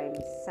 here's what I'm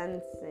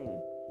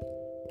sensing.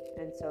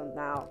 And so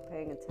now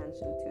paying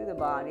attention to the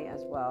body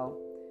as well.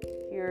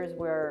 Here's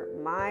where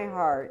my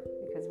heart,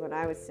 because when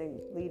I was saying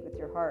lead with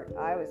your heart,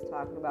 I was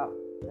talking about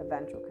the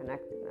ventral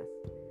connectedness.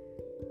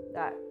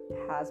 That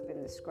has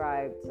been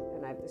described,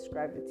 and I've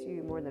described it to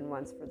you more than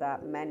once for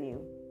that menu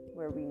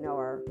where we know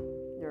our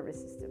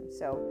nervous system.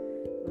 So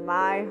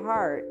my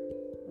heart,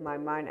 my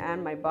mind,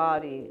 and my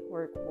body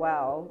work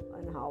well,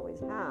 and always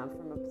have,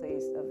 from a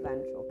place of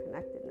ventral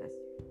connectedness,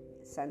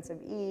 sense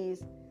of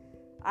ease,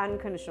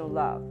 unconditional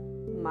love.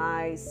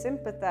 My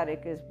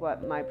sympathetic is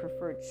what my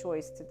preferred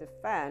choice to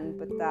defend,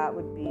 but that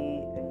would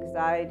be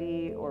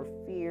anxiety or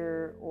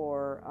fear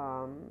or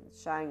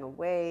shying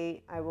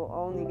away. I will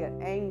only get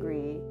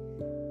angry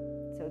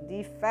to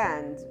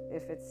defend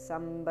if it's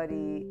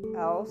somebody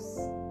else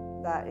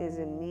that is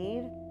in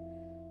need.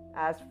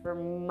 As for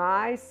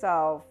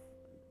myself,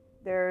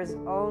 there's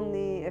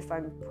only if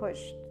I'm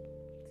pushed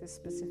to a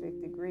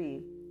specific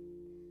degree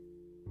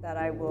that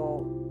I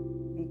will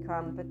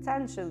become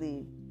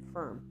potentially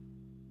firm.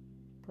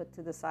 Put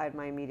to the side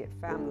my immediate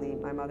family,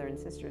 my mother and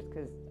sisters,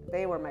 because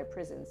they were my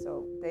prison.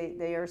 So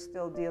they are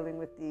still dealing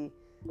with the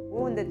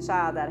wounded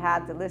child that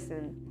had to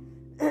listen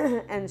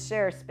and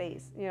share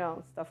space,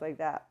 stuff like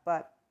that.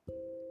 But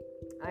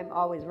I'm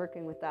always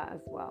working with that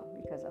as well,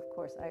 because of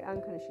course I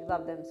unconditionally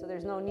love them. So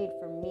there's no need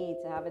for me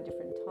to have a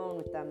different tone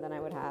with them than I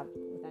would have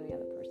with any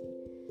other person.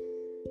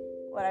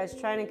 What I was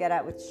trying to get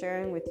at with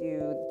sharing with you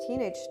the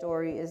teenage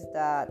story is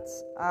that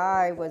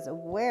I was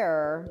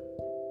aware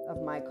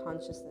of my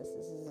consciousness.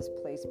 This is this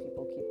place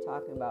people keep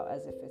talking about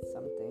as if it's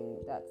something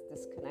that's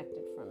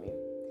disconnected from you.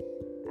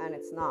 And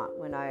it's not.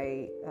 When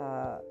I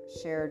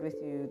shared with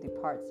you the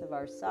parts of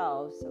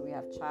ourselves, so we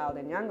have child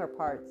and younger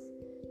parts,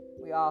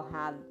 we all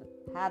had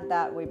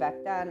that way back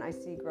then. I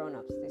see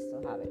grown-ups, they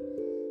still have it,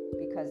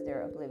 because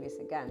they're oblivious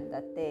again,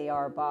 that they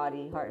are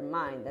body, heart, and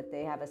mind, that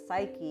they have a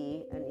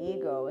psyche, an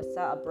ego,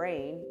 a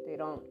brain. They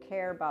don't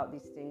care about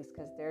these things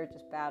because they're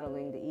just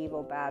battling the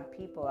evil, bad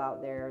people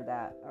out there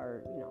that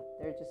are,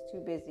 they're just too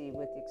busy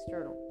with the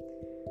external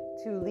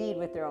to lead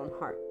with their own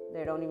heart.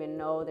 They don't even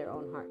know their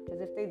own heart,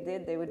 because if they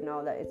did, they would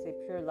know that it's a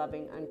pure,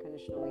 loving,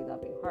 unconditionally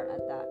loving heart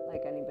at that,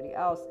 like anybody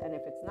else. And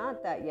if it's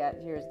not that yet,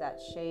 here's that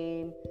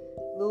shame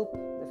loop,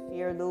 the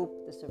fear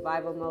loop, the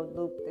survival mode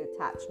loop, the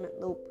attachment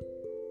loop,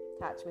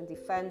 attachment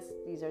defense.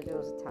 These are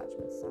those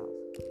attachment styles.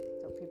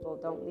 So people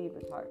don't lead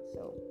with heart.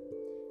 So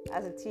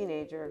as a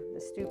teenager, the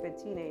stupid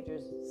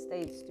teenagers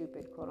stayed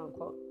stupid, quote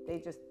unquote. They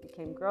just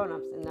became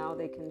grown-ups, and now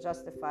they can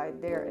justify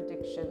their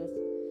addictions,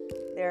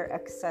 their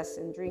excess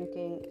in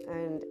drinking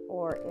and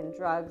or in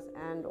drugs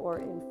and or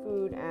in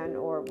food and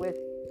or with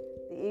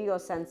the ego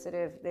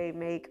sensitive. They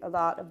make a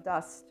lot of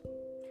dust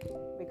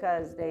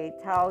because they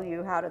tell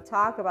you how to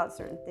talk about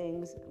certain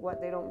things.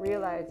 What they don't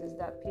realize is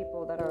that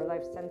people that are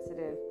life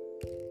sensitive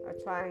are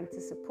trying to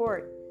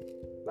support,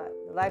 but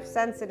the life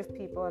sensitive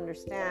people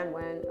understand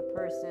when a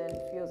person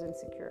feels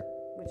insecure,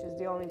 which is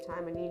the only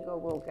time an ego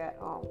will get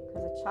all,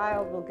 because a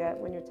child will get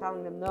when you're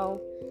telling them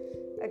no.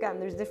 Again,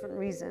 there's different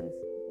reasons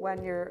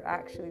when you're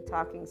actually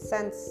talking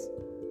sense,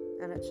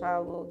 and a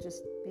child will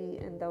just be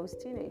in those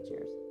teenage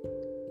years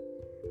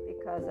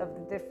because of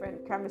the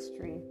different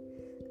chemistry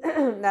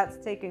that's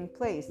taking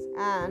place.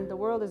 And the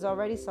world is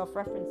already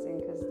self-referencing,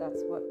 because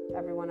that's what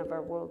every one of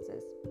our worlds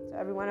is. So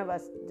every one of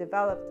us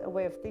developed a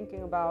way of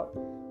thinking about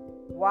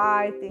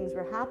why things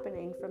were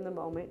happening from the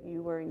moment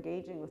you were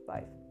engaging with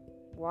life.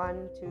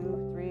 1,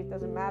 2, 3, it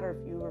doesn't matter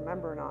if you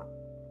remember or not.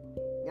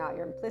 Now,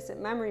 your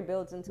implicit memory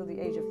builds until the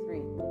age of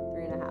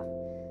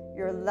 3.5.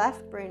 Your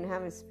left brain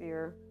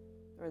hemisphere,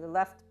 or the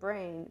left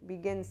brain,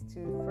 begins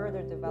to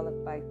further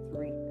develop by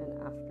 3 and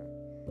after.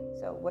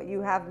 So what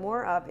you have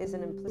more of is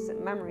an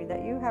implicit memory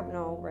that you have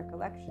no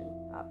recollection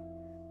of,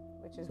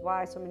 which is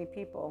why so many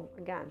people,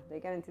 again, they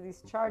get into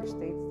these charged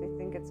states. They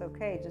think it's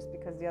okay just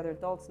because the other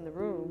adults in the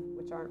room,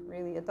 which aren't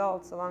really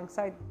adults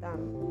alongside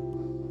them,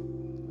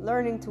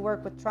 learning to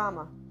work with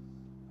trauma.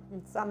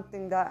 It's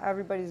something that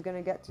everybody's going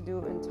to get to do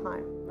in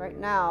time. Right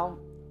now,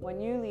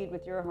 when you lead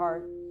with your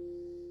heart,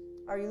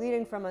 are you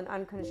leading from an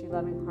unconditionally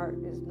loving heart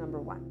is number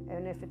one.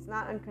 And if it's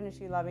not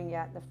unconditionally loving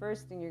yet, the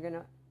first thing you're going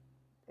to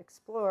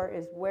explore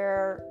is,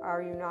 where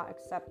are you not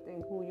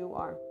accepting who you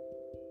are?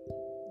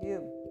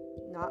 You,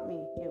 not me,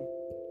 you.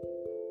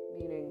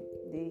 Meaning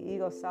the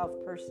ego self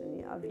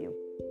person of you.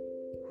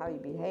 How you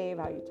behave,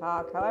 how you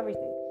talk, how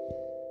everything.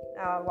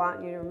 Now I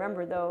want you to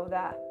remember though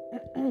that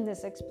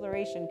this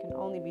exploration can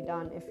only be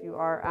done if you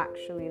are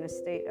actually in a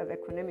state of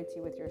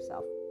equanimity with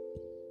yourself.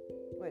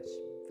 Which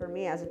for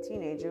me as a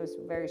teenager was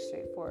very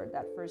straightforward.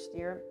 That first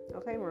year,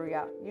 okay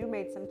Maria, you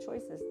made some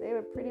choices. They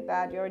were pretty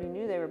bad. You already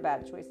knew they were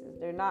bad choices.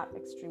 They're not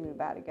extremely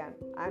bad again.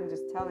 I'm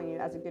just telling you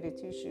as a goody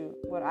two-shoe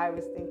what I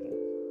was thinking.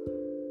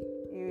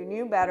 You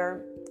knew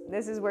better.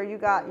 This is where you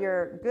got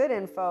your good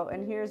info,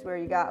 and here's where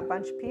you got a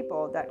bunch of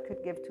people that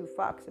could give two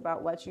fucks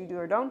about what you do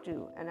or don't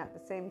do. And at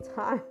the same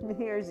time,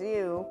 here's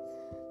you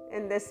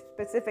in this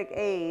specific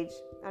age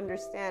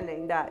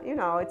understanding that,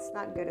 it's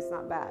not good, it's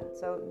not bad.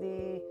 So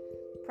the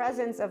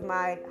presence of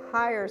my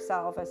higher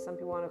self, as some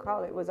people want to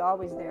call it, was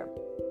always there.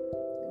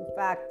 In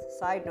fact,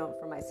 side note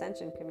for my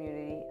Ascension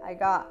community, I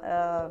got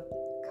a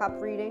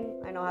cup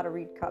reading. I know how to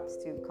read cups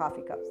too,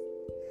 coffee cups.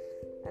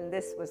 And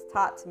this was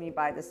taught to me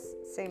by this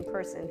same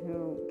person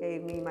who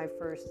gave me my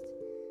first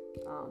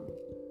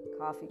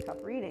coffee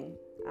cup reading.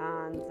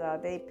 And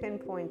they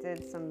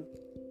pinpointed some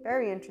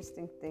very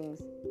interesting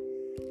things.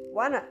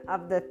 One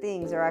of the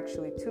things, or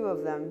actually two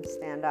of them,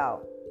 stand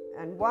out.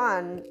 And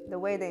one, the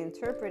way they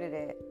interpreted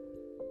it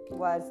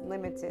was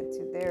limited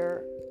to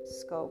their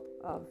scope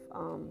of,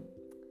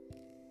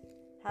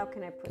 how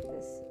can I put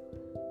this?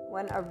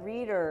 When a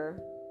reader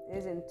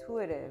is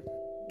intuitive,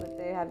 but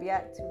they have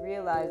yet to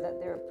realize that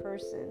they're a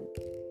person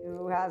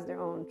who has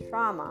their own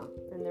trauma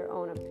and their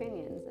own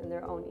opinions and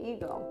their own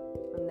ego,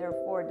 and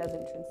therefore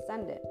doesn't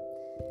transcend it,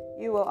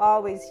 you will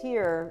always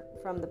hear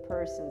from the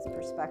person's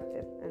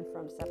perspective and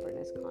from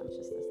separateness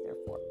consciousness,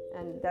 therefore.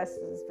 And this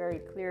is very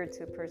clear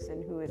to a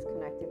person who is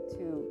connected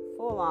to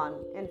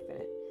full-on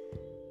infinite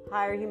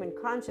higher human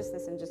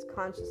consciousness and just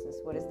consciousness.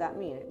 What does that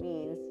mean? It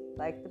means,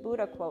 like the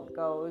Buddha quote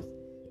goes,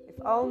 if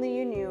only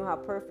you knew how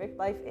perfect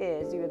life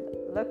is, you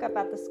would look up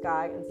at the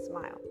sky and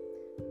smile.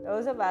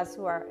 Those of us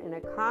who are in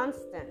a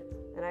constant,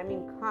 and I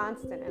mean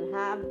constant, and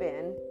have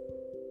been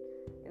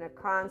in a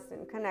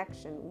constant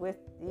connection with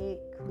the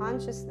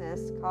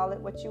consciousness, call it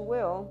what you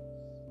will.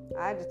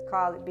 I just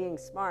call it being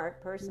smart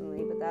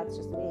personally, but that's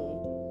just me.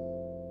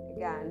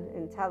 Again,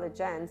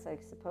 intelligence, I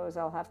suppose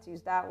I'll have to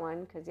use that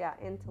one, because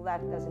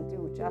intellect doesn't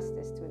do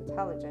justice to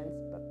intelligence,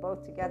 but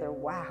both together,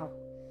 wow.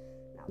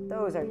 Now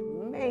those are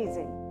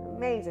amazing.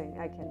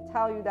 I can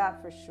tell you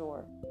that for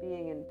sure.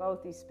 Being in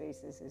both these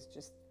spaces is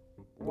just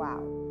wow.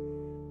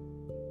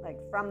 Like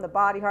from the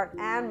body, heart,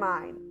 and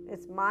mind.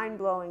 It's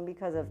mind-blowing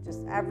because of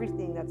just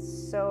everything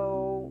that's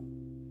so,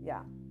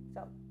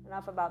 So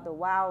enough about the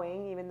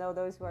wowing, even though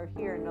those who are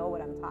here know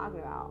what I'm talking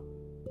about.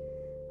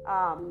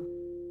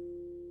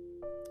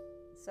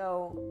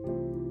 So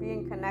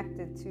being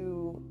connected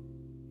to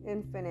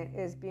infinite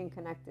is being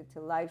connected to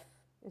life,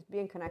 is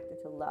being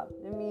connected to love.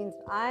 It means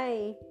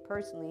I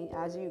personally,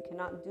 as you,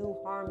 cannot do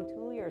harm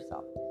to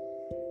yourself.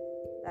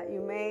 That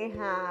you may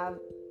have,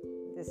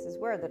 this is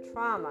where the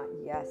trauma,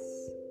 yes.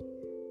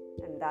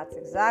 And that's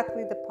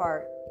exactly the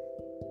part.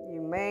 You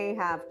may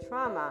have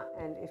trauma,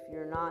 and if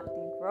you're not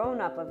the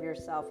grown-up of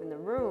yourself in the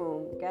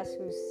room, guess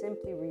who's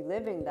simply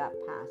reliving that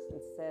past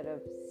instead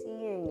of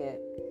seeing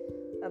it,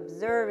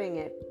 observing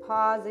it,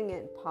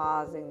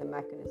 pausing the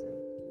mechanism.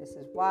 This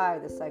is why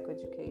the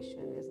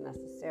psychoeducation is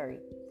necessary.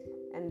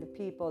 And the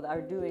people that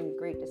are doing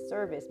great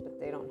disservice, but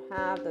they don't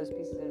have those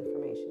pieces of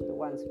information, the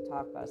ones who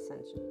talk about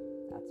ascension.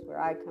 That's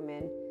where I come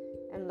in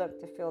and look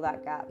to fill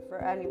that gap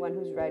for anyone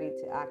who's ready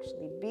to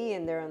actually be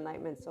in their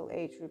enlightenment soul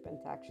age group and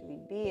to actually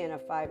be in a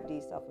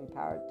 5D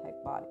self-empowered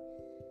type body.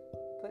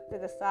 Put to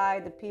the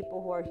side the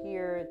people who are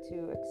here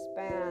to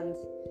expand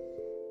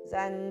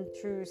Zen,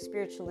 true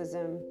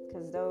spiritualism,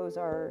 because those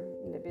are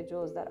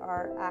individuals that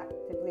are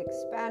actively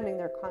expanding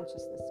their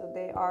consciousness. So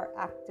they are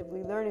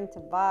actively learning to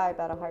vibe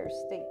at a higher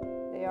state.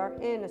 They are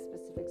in a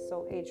specific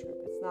soul age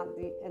group. It's not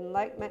the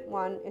enlightenment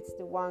one, it's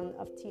the one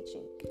of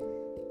teaching.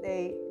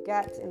 They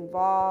get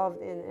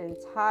involved in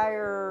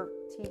entire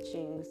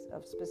teachings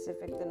of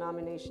specific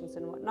denominations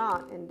and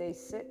whatnot, and they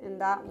sit in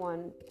that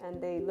one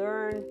and they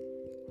learn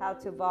how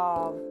to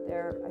evolve.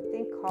 They're, I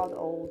think, called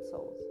old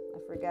souls. I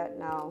forget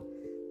now.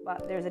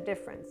 But there's a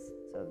difference.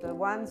 So the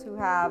ones who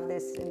have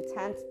this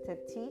intent to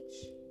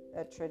teach,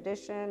 a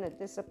tradition, a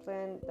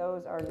discipline,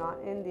 those are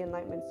not in the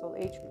Enlightenment Soul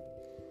Age group.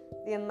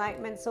 The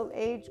Enlightenment Soul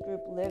Age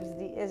group lives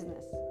the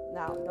isness.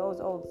 Now,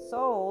 those old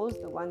souls,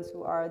 the ones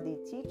who are the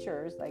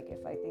teachers, like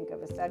if I think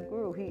of a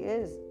Sadhguru, he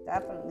is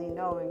definitely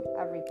knowing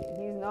everything.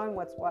 He's knowing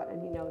what's what, and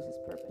he knows his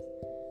purpose.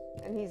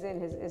 And he's in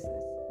his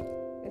isness.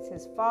 It's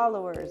his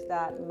followers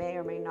that may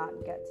or may not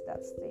get to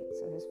that state.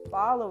 So his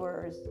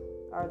followers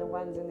are the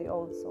ones in the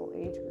old soul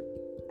age group,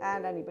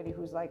 and anybody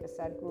who's like a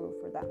Sadhguru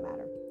for that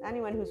matter.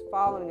 Anyone who's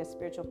following a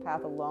spiritual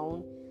path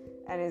alone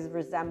and is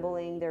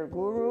resembling their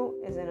guru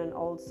is in an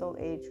old soul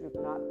age group,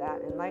 not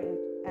that enlightened.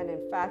 And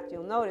in fact,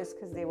 you'll notice,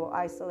 because they will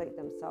isolate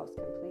themselves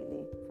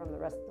completely from the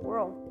rest of the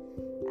world,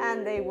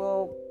 and they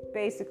will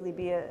basically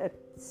be a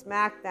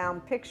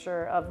smackdown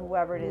picture of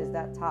whoever it is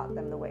that taught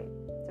them the way.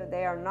 So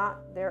they are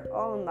not their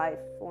own life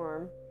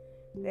form,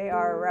 they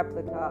are a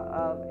replica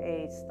of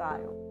a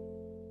style.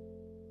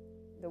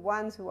 The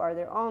ones who are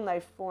their own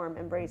life form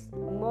embrace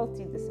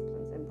multi-disciplines,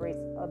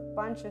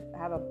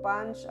 have a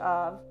bunch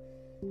of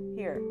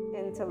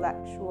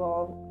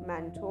intellectual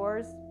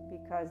mentors,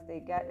 because they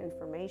get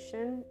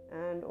information,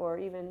 and or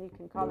even you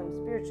can call them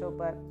spiritual,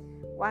 but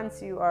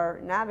once you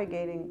are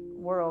navigating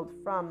world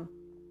from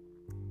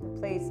the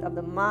place of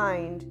the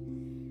mind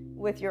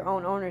with your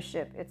own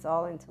ownership, it's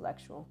all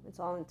intellectual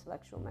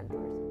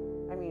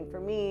mentors. I mean, for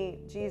me,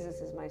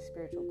 Jesus is my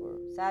spiritual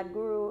guru.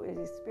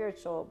 Sadhguru is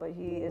spiritual, but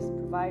he is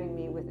providing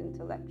me with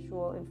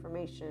intellectual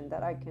information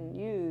that I can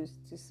use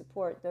to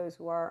support those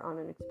who are on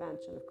an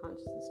expansion of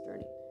consciousness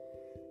journey.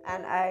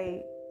 And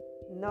I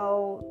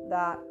know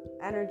that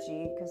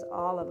energy, because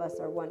all of us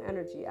are one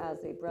energy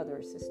as a brother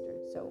or sister.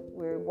 So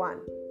we're one.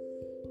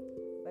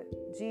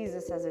 But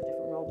Jesus has a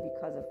different role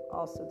because of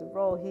also the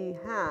role he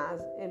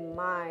has in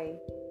my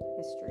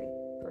history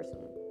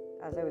personally,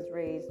 as I was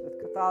raised with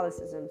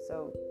Catholicism.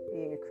 So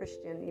being a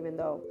Christian, even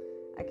though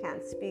I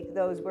can't speak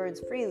those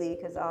words freely,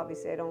 because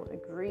obviously I don't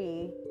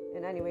agree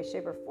in any way,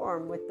 shape, or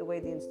form with the way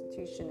the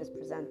institution is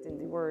presenting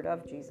the word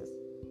of Jesus.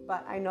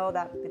 But I know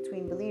that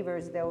between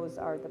believers, those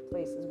are the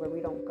places where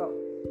we don't go,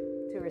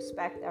 to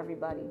respect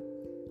everybody.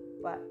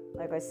 But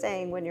like I was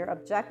saying, when you're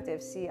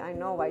objective, see, I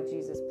know why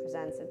Jesus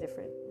presents a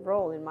different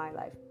role in my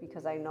life,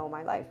 because I know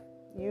my life.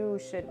 You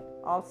should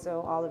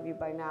also, all of you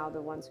by now,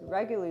 the ones who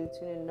regularly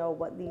tune in, know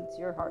what leads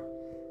your heart,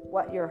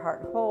 what your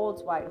heart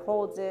holds, why it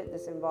holds it.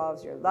 This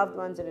involves your loved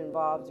ones, it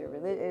involves your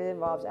religion, it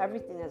involves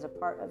everything as a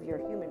part of your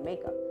human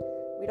makeup.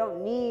 We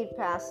don't need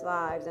past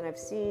lives, and I've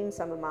seen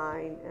some of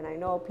mine, and I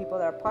know people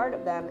that are part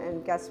of them,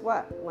 and guess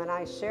what? When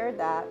I shared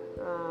that,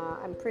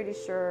 I'm pretty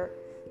sure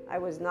I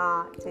was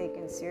not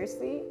taken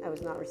seriously, I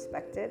was not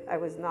respected, I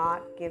was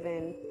not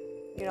given,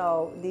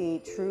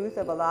 the truth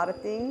of a lot of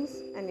things,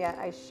 and yet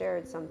I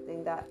shared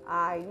something that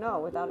I know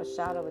without a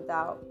shadow of a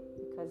doubt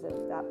because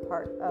of that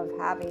part of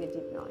having a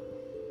deep knowing.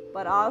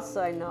 But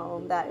also I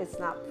know that it's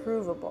not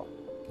provable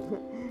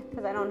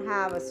because I don't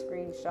have a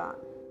screenshot.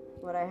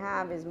 What I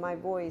have is my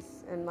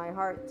voice and my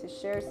heart to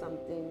share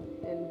something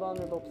in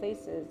vulnerable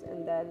places,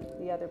 and then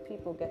the other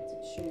people get to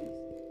choose.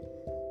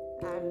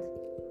 And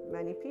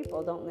many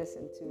people don't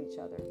listen to each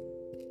other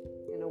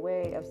in a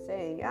way of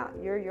saying, yeah,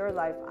 you're your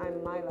life,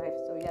 I'm my life.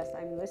 So yes,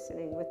 I'm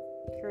listening with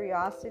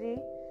curiosity,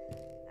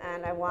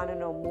 and I want to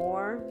know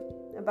more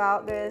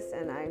about this,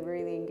 and I'm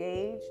really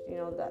engaged.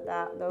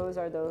 Those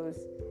are those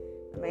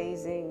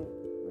amazing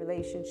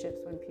relationships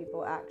when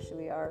people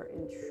actually are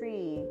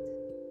intrigued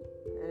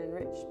and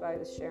enriched by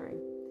the sharing.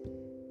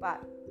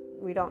 But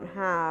we don't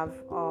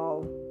have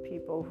all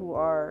people who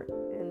are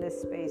in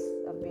this space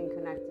of being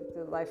connected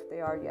to the life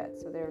they are yet,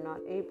 so they're not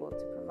able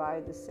to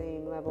provide the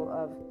same level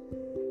of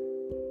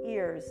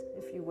ears,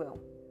 if you will.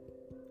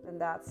 And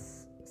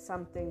that's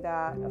something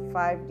that a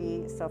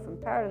 5D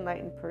self-empowered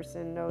enlightened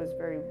person knows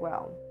very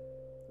well,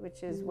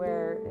 which is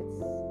where it's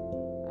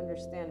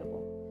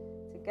understandable.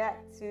 To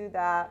get to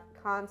that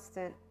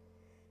constant,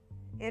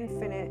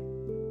 infinite,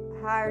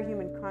 higher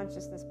human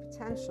consciousness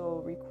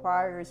potential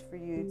requires for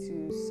you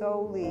to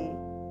solely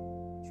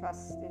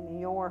trust in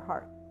your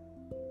heart,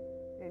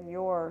 in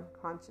your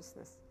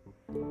consciousness,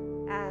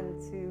 and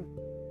to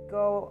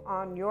go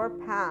on your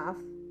path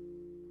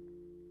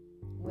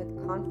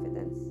with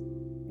confidence.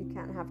 You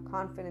can't have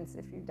confidence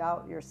if you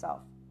doubt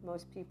yourself.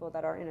 Most people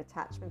that are in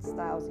attachment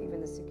styles,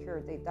 even the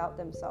secure, they doubt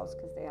themselves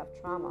because they have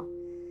trauma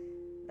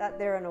that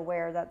they're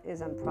unaware that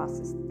is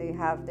unprocessed. They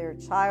have their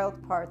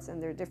child parts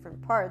and their different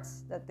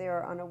parts that they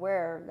are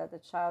unaware that the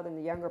child and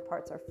the younger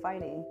parts are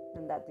fighting,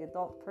 and that the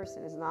adult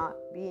person is not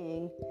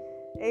being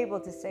able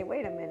to say,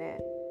 wait a minute,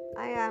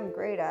 I am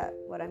great at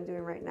what I'm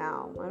doing right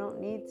now. I don't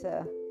need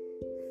to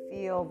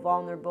feel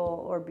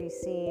vulnerable or be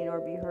seen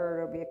or be heard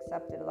or be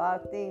accepted. A lot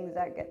of things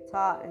that get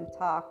taught and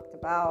talked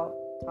about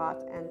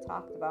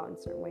in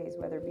certain ways,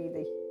 whether it be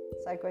the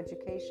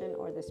psychoeducation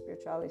or the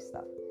spirituality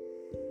stuff.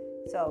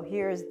 So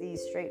here's the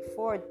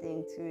straightforward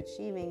thing to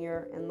achieving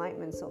your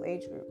enlightenment soul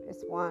age group.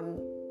 It's one,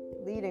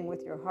 leading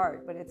with your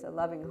heart, but it's a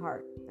loving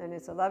heart. And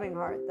it's a loving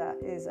heart that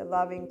is a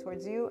loving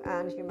towards you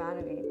and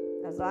humanity.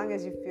 As long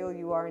as you feel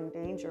you are in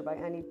danger by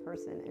any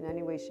person in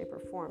any way, shape,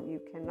 or form,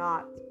 you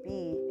cannot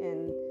be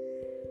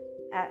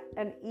at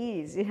an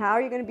ease. How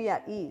are you going to be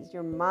at ease?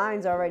 Your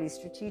mind's already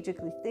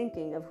strategically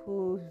thinking of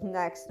who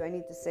next do I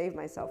need to save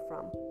myself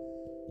from.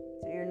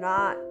 So you're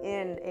not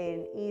in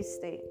an ease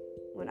state.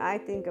 When I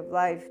think of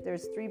life,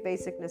 there's 3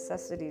 basic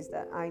necessities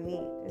that I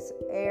need. It's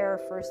air,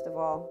 first of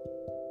all,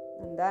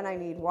 and then I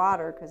need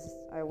water, because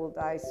I will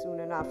die soon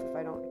enough if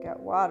I don't get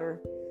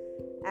water.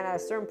 And at a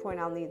certain point,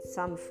 I'll need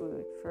some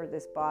food for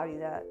this body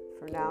that,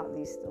 for now at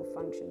least, still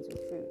functions with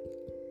food.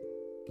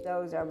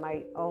 Those are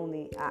my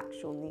only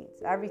actual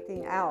needs.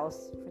 Everything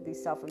else, for the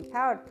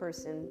self-empowered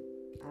person,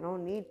 I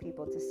don't need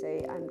people to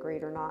say I'm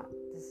great or not.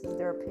 This is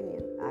their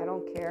opinion. I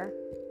don't care.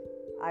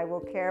 I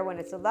will care when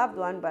it's a loved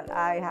one, but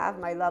I have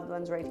my loved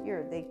ones right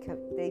here. They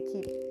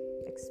keep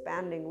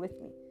expanding with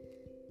me.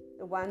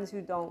 The ones who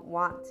don't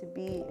want to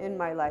be in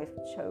my life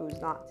chose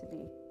not to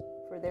be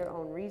for their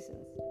own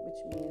reasons,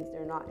 which means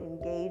they're not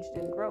engaged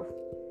in growth.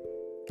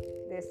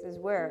 This is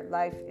where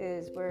life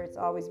is, where it's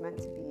always meant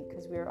to be,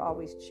 because we're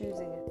always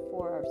choosing it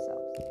for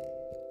ourselves.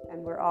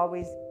 And we're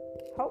always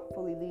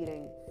hopefully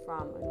leading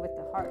from and with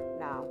the heart.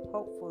 Now,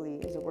 hopefully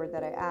is a word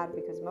that I add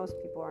because most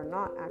people are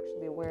not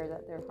actually aware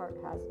that their heart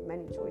has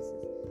many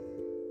choices.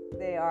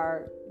 They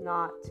are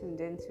not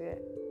tuned into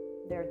it.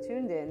 They're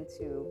tuned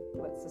into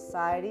what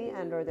society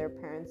and or their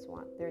parents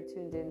want. They're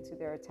tuned into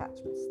their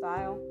attachment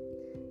style.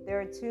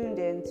 they're tuned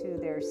into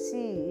their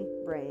C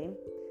brain,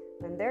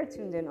 and they're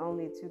tuned in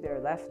only to their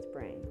left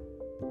brain.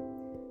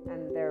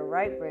 And their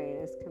right brain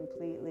is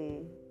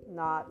completely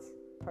not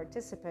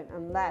participant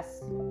unless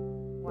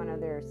one of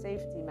their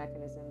safety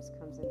mechanisms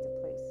comes into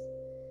place.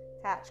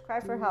 Attach, cry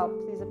for help,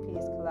 please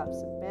appease, collapse,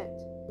 submit.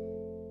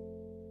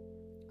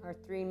 Our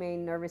three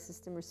main nervous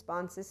system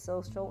responses: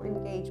 social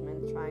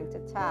engagement, trying to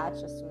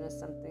attach as soon as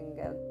something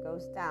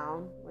goes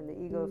down, when the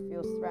ego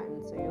feels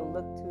threatened. So you'll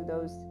look to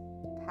those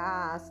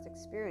past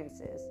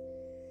experiences,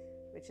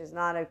 which is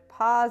not a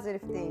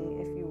positive thing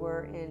if you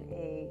were in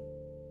a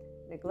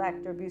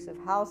neglect or abusive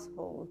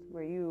household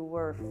where you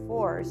were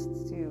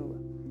forced to,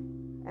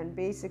 and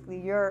basically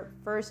your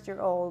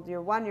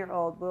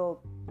 1-year-old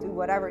will do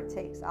whatever it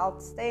takes. I'll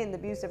stay in the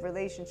abusive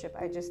relationship,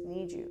 I just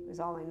need you, is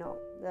all I know.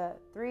 The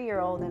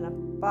 3-year-old and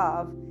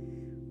above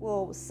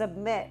will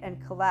submit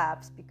and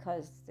collapse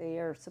because they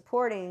are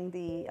supporting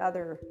the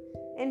other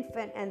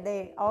infant, and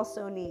they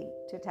also need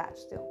to attach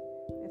still.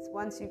 It's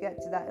once you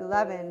get to that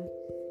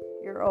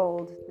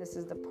 11-year-old, this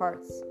is the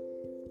parts.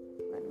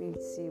 Let me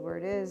see where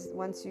it is.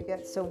 Once you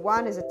get, so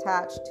 1 is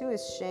attached, 2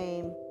 is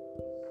shame,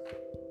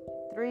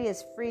 3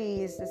 is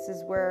freeze. This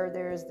is where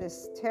there's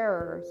this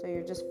terror. So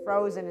you're just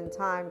frozen in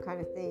time kind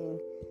of thing.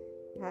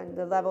 And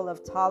the level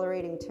of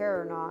tolerating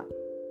terror, not.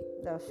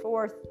 The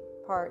 4th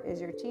part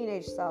is your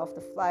teenage self,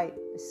 the flight,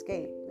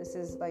 escape. This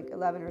is like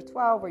 11 or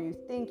 12 where you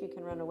think you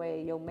can run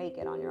away, you'll make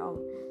it on your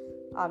own.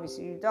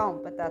 Obviously you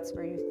don't, but that's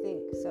where you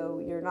think. So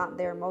you're not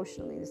there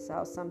emotionally. This is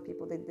how some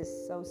people, they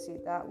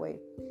dissociate that way.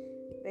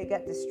 They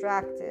get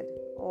distracted,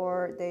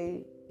 or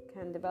they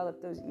can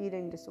develop those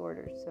eating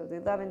disorders. So the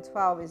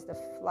 11-12 is the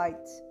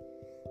flight.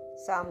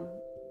 Some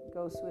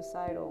go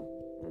suicidal,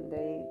 and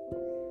they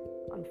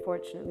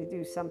unfortunately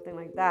do something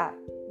like that.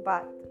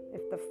 But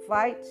if the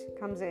fight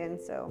comes in,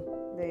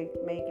 so they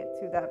make it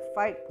to that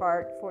fight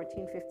part,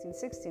 14, 15,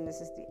 16, this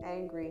is the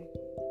angry,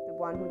 the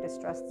one who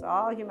distrusts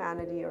all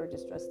humanity or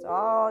distrusts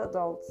all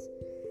adults,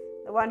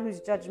 the one who's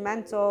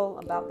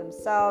judgmental about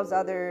themselves,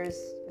 others.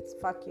 It's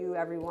fuck you,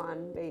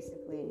 everyone,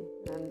 basically.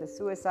 And the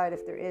suicide,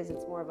 if there is,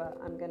 it's more of a,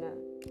 I'm gonna,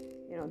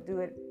 do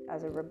it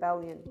as a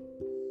rebellion.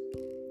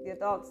 The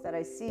adults that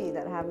I see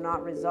that have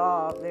not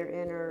resolved their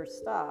inner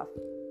stuff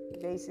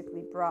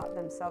basically brought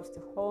themselves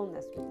to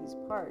wholeness with these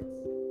parts.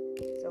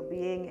 So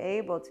being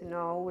able to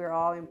know we're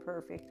all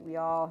imperfect, we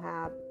all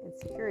have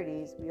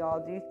insecurities, we all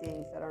do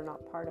things that are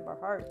not part of our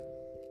heart,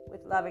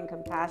 with loving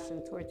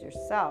compassion towards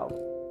yourself,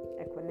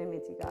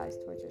 equanimity, guys,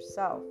 towards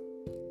yourself,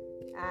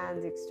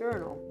 and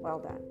external, well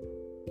done.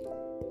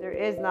 There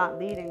is not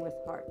leading with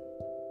heart.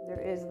 There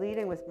is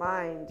leading with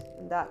mind,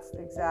 and that's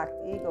the exact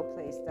ego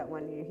place that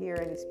when you hear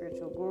any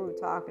spiritual guru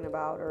talking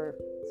about, or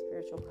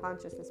spiritual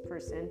consciousness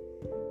person,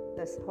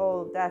 this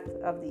whole death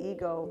of the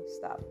ego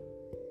stuff,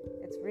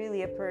 it's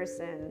really a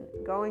person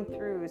going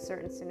through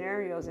certain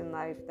scenarios in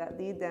life that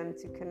lead them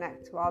to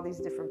connect to all these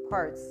different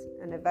parts,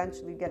 and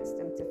eventually gets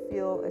them to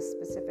feel a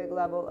specific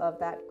level of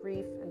that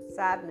grief and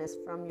sadness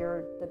from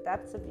the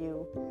depths of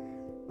you,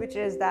 which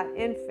is that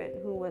infant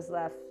who was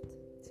left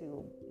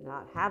to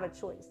not have a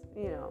choice.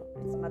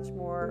 It's much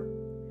more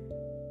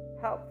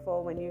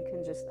helpful when you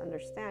can just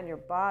understand your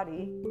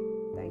body.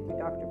 Thank you,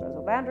 Dr.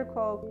 Bessel van der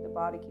Kolk. The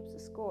body keeps a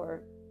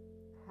score,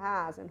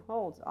 has and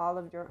holds all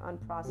of your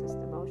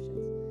unprocessed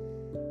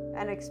emotions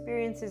and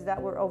experiences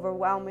that were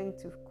overwhelming,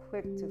 too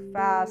quick, too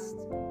fast,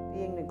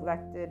 being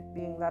neglected,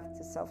 being left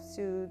to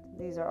self-soothe.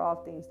 These are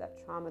all things that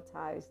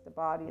traumatize the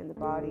body, and the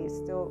body is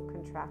still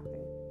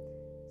contracting.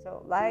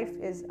 So life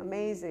is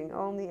amazing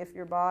only if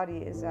your body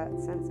is at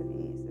sense of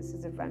ease. This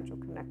is a ventral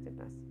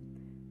connectedness.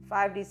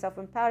 5D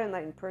self-empowered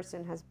enlightened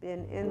person has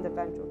been in the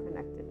ventral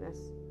connectedness.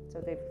 So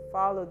they've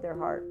followed their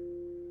heart.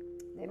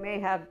 They may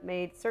have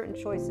made certain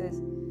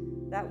choices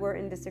that were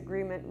in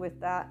disagreement with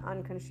that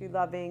unconditionally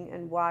loving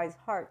and wise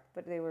heart,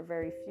 but they were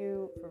very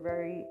few.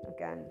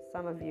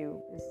 Some of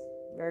you is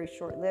very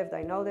short-lived.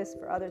 I know this.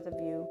 For others of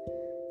you,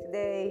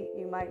 today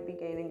you might be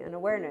gaining an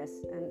awareness,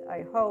 and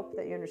I hope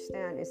that you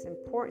understand it's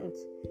important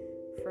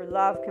for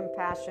love,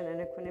 compassion, and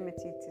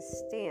equanimity to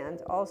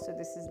stand. Also,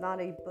 this is not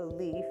a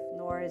belief,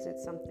 nor is it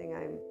something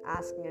I'm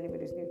asking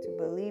anybody who's new to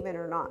believe in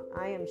or not.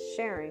 I am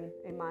sharing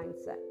a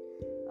mindset,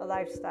 a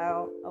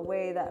lifestyle, a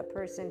way that a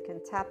person can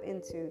tap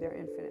into their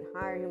infinite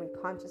higher human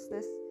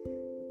consciousness.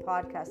 The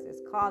podcast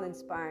is called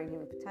Inspiring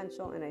Human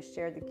Potential, and I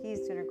share the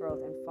keys to inner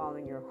growth and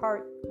following your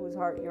heart. Whose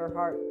heart? Your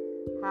heart.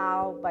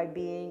 How? By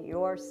being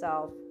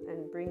yourself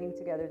and bringing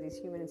together these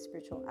human and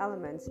spiritual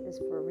elements is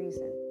for a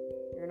reason.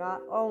 You're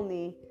not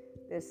only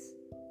this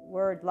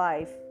word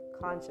life,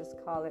 conscious,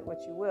 call it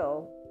what you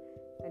will,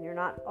 and you're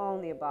not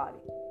only a body.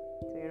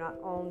 So you're not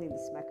only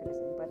this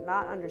mechanism, but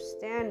not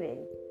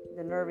understanding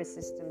the nervous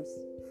system's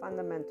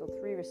fundamental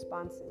 3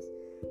 responses,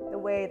 the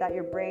way that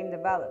your brain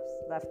develops,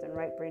 left and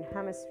right brain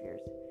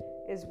hemispheres,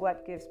 is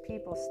what gives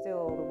people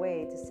still the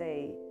way to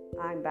say,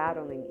 I'm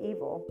battling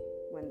evil,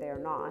 when they're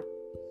not.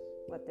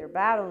 What they're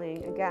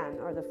battling, again,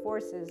 are the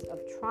forces of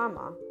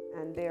trauma,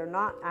 and they're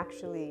not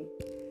actually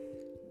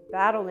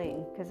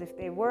battling, because if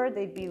they were,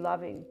 they'd be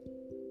loving.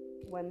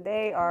 when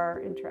they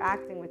are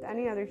interacting with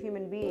any other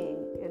human being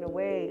in a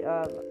way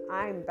of,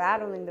 I'm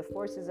battling the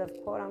forces of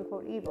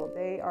quote-unquote evil,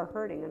 they are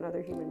hurting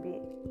another human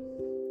being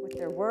with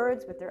their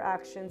words, with their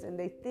actions, and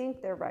they think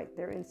they're right.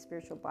 They're in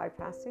spiritual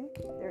bypassing,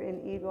 they're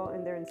in ego,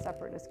 and they're in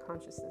separateness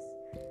consciousness.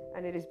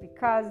 And it is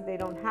because they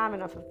don't have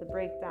enough of the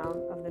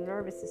breakdown of the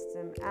nervous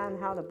system and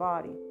how the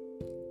body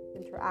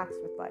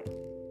interacts with life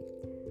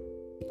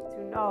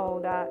to know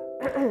that.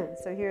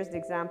 So here's the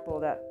example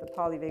that the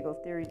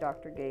polyvagal theory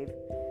doctor gave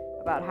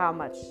about how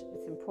much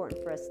it's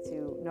important for us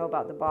to know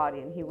about the body,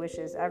 and he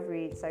wishes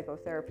every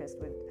psychotherapist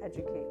would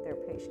educate their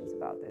patients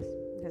about this,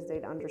 because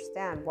they'd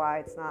understand why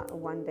it's not a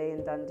one day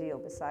and done deal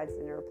besides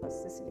the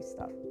neuroplasticity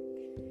stuff.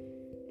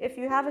 If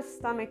you have a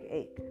stomach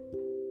ache,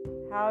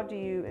 how do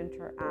you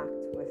interact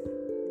with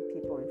the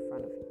people in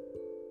front of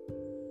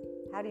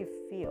you? How do you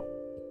feel?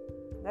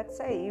 Let's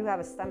say you have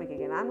a stomach ache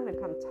and I'm going to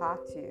come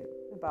talk to you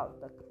about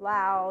the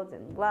clouds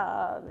and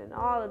love and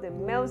all of the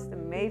most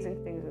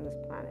amazing things on this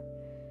planet.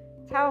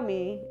 Tell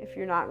me if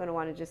you're not going to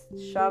want to just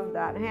shove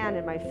that hand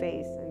in my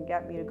face and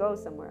get me to go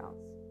somewhere else.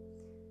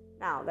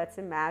 Now, let's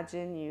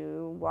imagine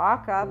you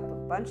walk up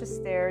a bunch of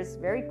stairs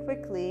very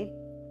quickly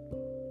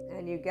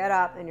and you get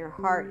up and your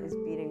heart is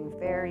beating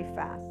very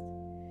fast.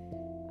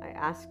 I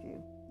ask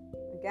you,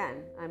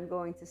 again, I'm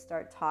going to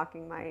start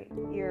talking my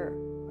ear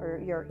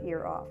or your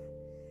ear off.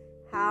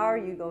 How are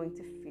you going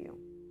to feel?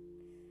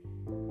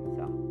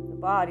 So the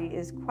body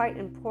is quite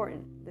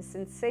important. The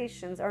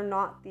sensations are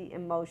not the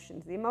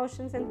emotions. The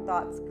emotions and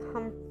thoughts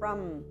come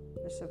from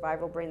the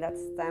survival brain that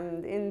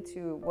stemmed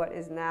into what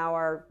is now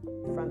our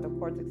frontal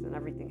cortex and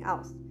everything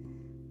else.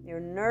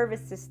 Your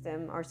nervous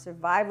system, our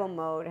survival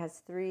mode,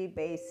 has 3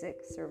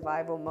 basic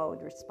survival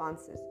mode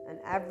responses. And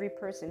every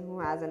person who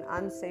has an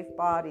unsafe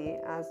body,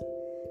 as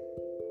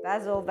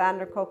Bessel van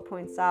der Kolk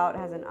points out,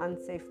 has an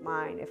unsafe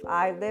mind. If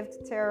I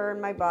lived terror in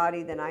my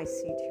body, then I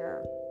see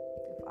terror.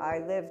 If I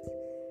lived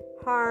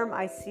harm,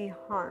 I see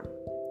harm.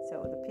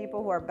 So the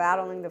people who are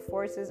battling the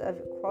forces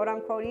of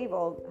quote-unquote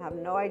evil have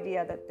no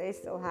idea that they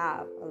still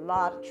have a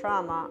lot of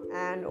trauma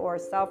and or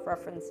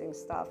self-referencing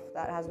stuff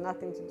that has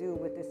nothing to do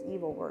with this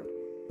evil word.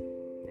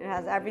 It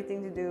has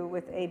everything to do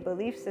with a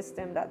belief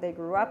system that they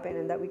grew up in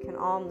and that we can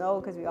all know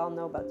because we all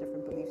know about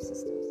different belief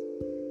systems.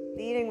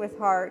 Leading with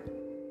heart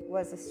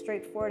was as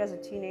straightforward as a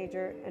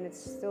teenager, and it's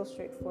still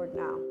straightforward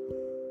now.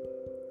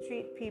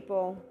 Treat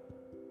people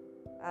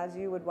as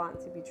you would want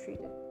to be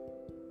treated.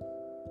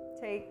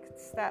 Take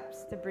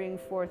steps to bring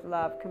forth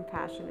love,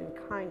 compassion, and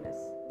kindness.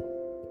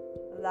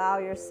 Allow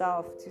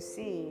yourself to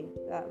see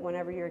that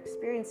whenever you're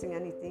experiencing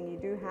anything, you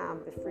do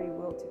have the free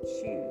will to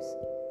choose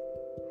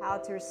how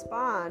to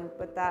respond,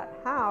 but that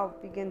how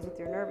begins with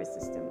your nervous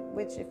system,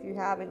 which if you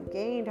haven't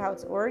gained how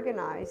it's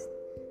organized,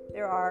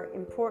 there are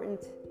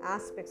important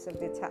aspects of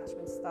the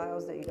attachment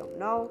styles that you don't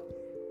know.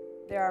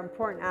 There are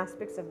important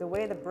aspects of the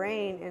way the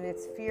brain in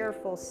its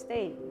fearful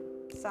state.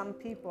 Some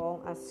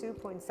people, as Sue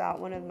points out,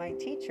 one of my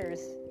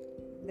teachers,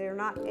 they're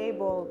not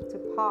able to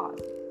pause.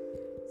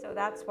 So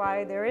that's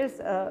why there is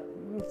a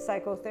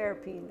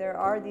psychotherapy. There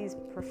are these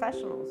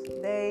professionals.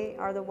 They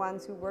are the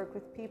ones who work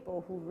with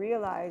people who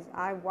realize,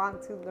 I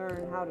want to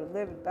learn how to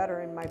live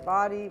better in my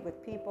body,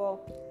 with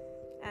people.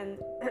 And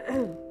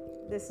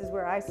this is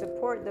where I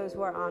support those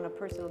who are on a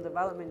personal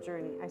development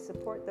journey. I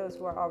support those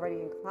who are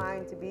already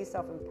inclined to be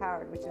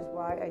self-empowered, which is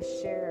why I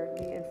share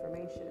the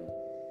information.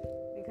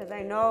 Because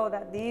I know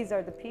that these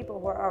are the people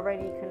who are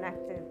already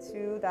connected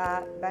to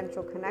that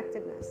ventral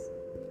connectedness.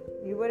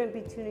 You wouldn't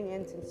be tuning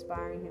in to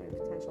Inspiring Human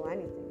Potential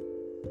anything.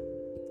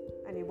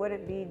 And you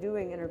wouldn't be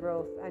doing inner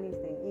growth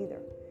anything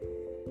either.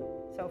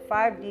 So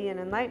 5D and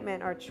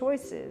enlightenment are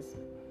choices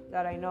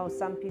that I know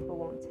some people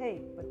won't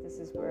take, but this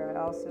is where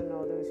I also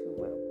know those who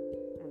will,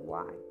 and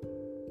why,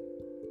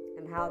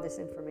 and how this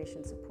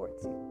information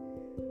supports you.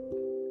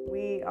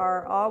 We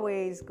are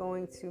always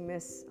going to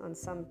miss on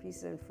some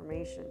piece of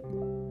information.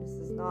 This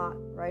is not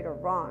right or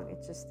wrong.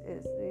 It just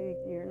is.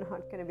 You're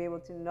not going to be able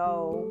to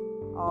know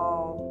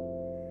all.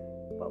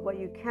 But what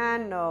you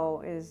can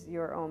know is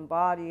your own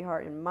body,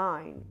 heart, and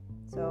mind.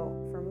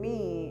 So for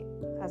me,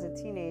 as a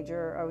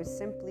teenager, I was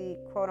simply,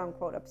 quote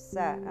unquote,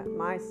 upset at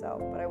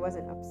myself. But I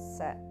wasn't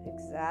upset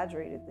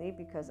exaggeratedly,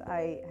 because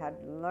I had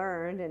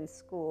learned in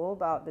school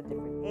about the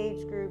different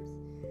age groups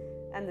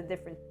and the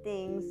different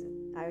things.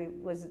 I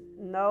was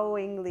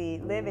knowingly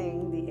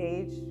living the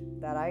age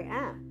that I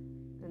am.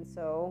 And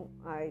so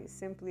I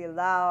simply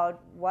allowed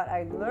what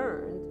I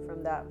learned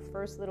from that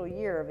first little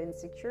year of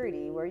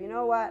insecurity, where, you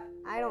know what,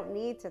 I don't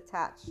need to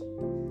attach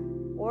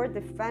or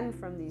defend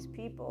from these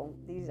people.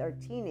 These are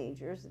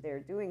teenagers. They're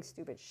doing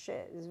stupid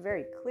shit. It's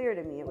very clear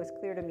to me. It was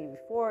clear to me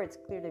before. It's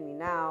clear to me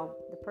now.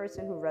 The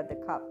person who read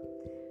the cup,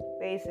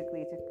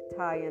 basically, to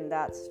tie in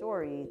that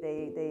story,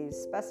 they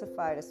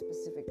specified a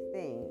specific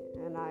thing.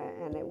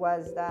 And it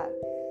was that,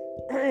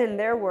 in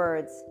their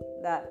words,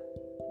 that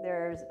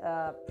there's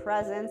a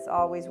presence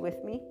always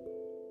with me.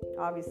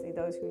 Obviously,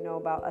 those who know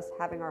about us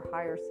having our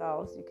higher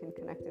selves, you can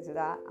connect it to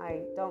that.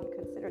 I don't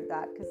consider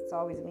that, because it's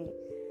always me.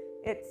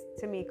 It's,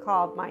 to me,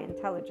 called my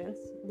intelligence,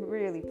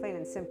 really plain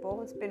and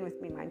simple. It's been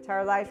with me my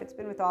entire life. It's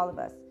been with all of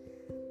us.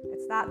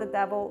 It's not the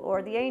devil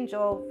or the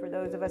angel. For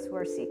those of us who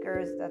are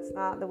seekers, that's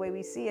not the way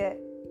we see it.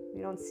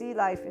 We don't see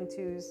life in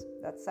twos.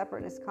 That's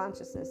separateness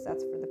consciousness.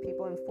 That's for the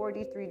people in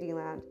 4D, 3D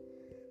land.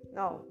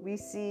 No, we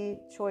see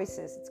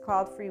choices. It's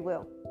called free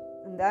will.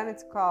 And then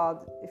it's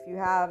called, if you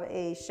have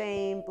a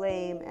shame,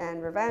 blame,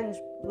 and revenge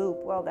loop,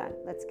 well then,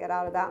 let's get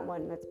out of that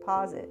one. Let's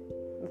pause it.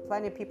 And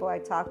plenty of people I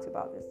talk to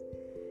about this.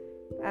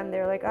 And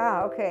they're like,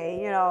 okay,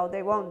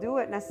 they won't do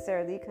it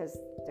necessarily because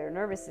their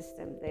nervous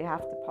system, they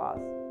have to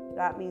pause.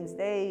 That means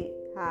they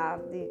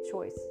have the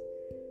choice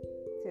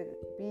to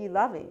be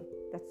loving.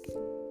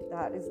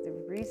 That is the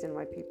reason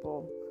why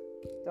people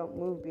don't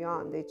move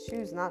beyond. They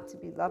choose not to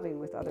be loving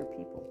with other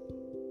people.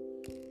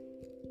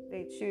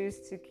 They choose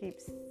to keep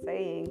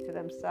saying to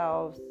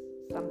themselves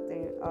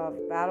something of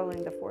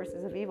battling the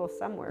forces of evil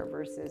somewhere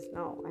versus,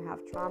 no, I have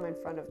trauma in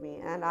front of me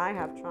and I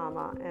have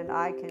trauma and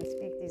I can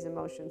speak these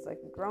emotions like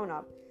a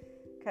grown-up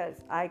because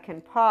I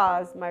can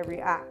pause my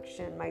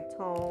reaction, my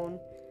tone,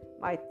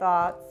 my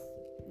thoughts.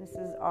 This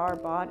is our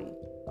body,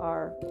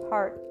 our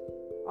heart,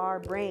 our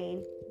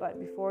brain. But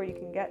before you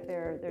can get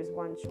there, there's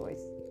one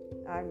choice.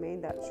 I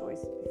made that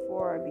choice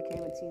before I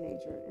became a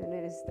teenager, and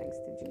it is thanks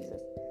to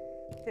Jesus.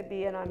 To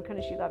be an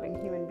unconditionally loving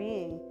human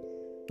being,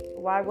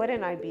 why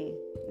wouldn't I be?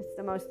 It's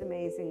the most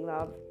amazing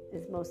love,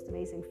 is the most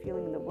amazing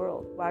feeling in the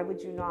world. Why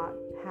would you not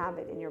have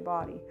it in your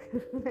body?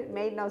 It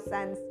made no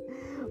sense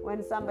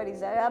when somebody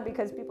said,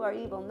 because people are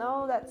evil.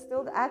 No, that's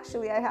still,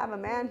 actually, I have a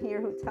man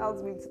here who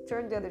tells me to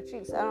turn the other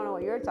cheek, so I don't know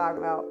what you're talking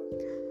about.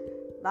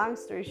 Long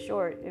story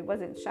short, it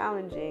wasn't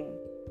challenging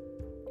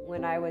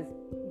when I was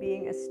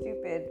being a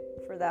stupid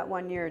for that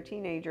 1 year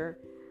teenager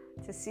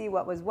to see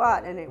what was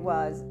what, and it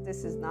was,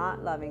 this is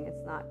not loving,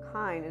 it's not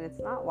kind, and it's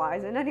not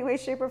wise in any way,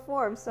 shape, or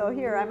form. So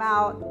here I'm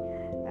out,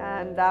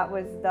 and that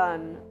was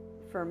done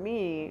for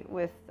me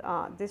with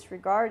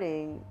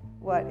disregarding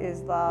what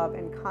is love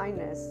and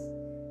kindness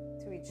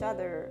to each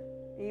other,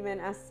 even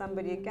as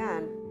somebody,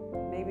 again,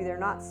 maybe they're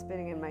not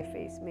spitting in my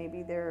face,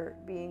 maybe they're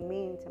being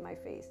mean to my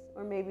face,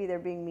 or maybe they're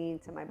being mean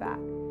to my back.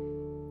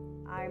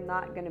 I'm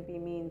not going to be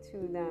mean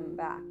to them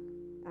back.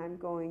 I'm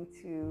going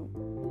to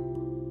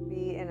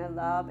be in a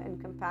love and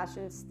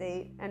compassionate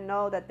state and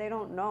know that they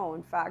don't know,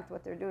 in fact,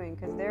 what they're doing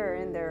because they're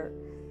in their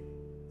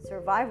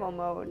survival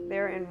mode.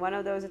 They're in one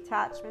of those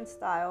attachment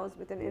styles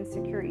with an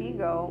insecure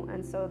ego,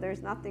 and so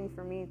there's nothing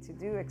for me to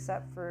do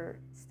except for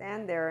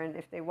stand there, and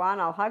if they want,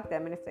 I'll hug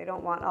them, and if they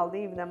don't want, I'll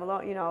leave them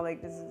alone.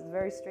 This is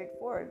very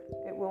straightforward.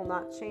 It will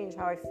not change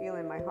how I feel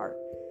in my heart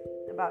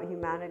about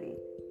humanity.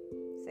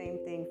 Same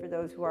thing for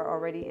those who are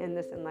already in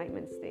this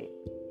enlightenment state.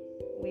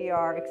 We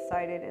are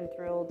excited and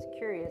thrilled,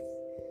 curious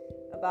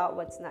about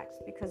what's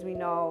next because we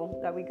know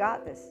that we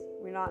got this.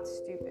 We're not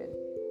stupid.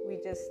 We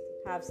just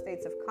have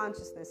states of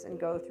consciousness and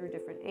go through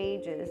different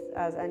ages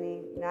as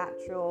any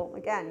natural.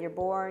 Again, you're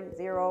born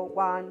 0,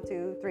 1,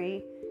 2,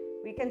 3.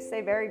 We can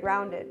stay very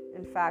grounded.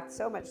 In fact,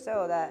 so much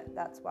so that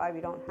that's why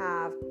we don't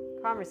have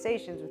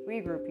conversations with we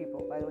group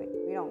people, by the way.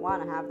 We don't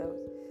want to have those.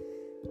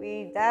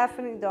 We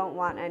definitely don't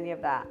want any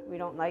of that. We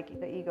don't like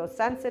the ego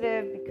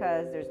sensitive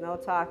because there's no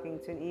talking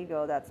to an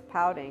ego that's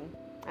pouting,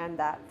 and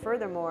that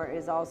furthermore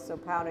is also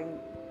pouting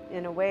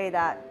in a way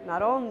that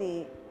not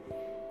only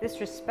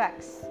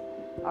disrespects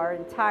our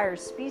entire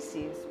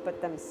species, but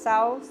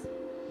themselves,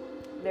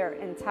 their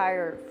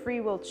entire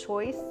free will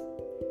choice,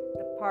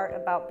 the part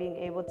about being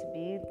able to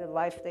be the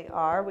life they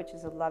are, which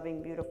is a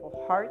loving,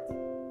 beautiful heart.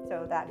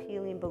 So that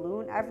helium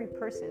balloon, every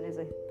person is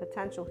a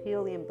potential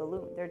helium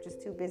balloon. They're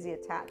just too busy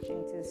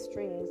attaching to the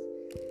strings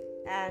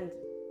and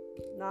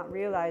not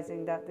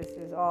realizing that this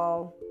is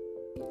all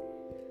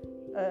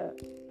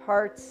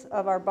parts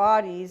of our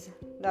bodies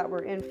that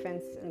were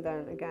infants and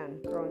then again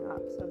growing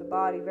up. So the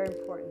body, very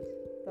important.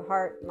 The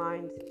heart,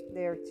 mind,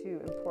 they are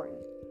too important.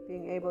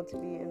 Being able to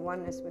be in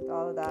oneness with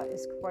all of that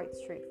is quite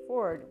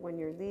straightforward when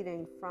you're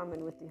leading from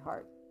and with the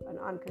heart, an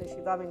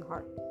unconditionally loving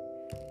heart.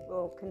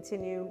 We'll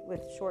continue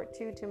with short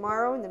 2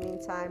 tomorrow. In the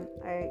meantime,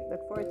 I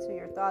look forward to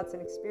your thoughts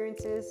and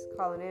experiences,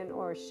 calling in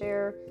or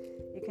share.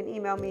 You can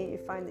email me. You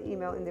find the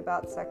email in the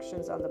About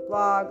sections on the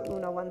blog,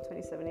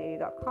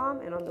 una12780.com,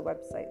 and on the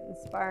website,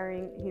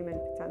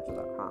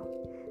 inspiringhumanpotential.com.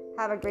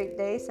 Have a great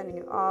day. Sending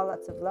you all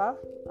lots of love,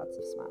 lots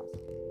of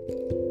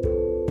smiles.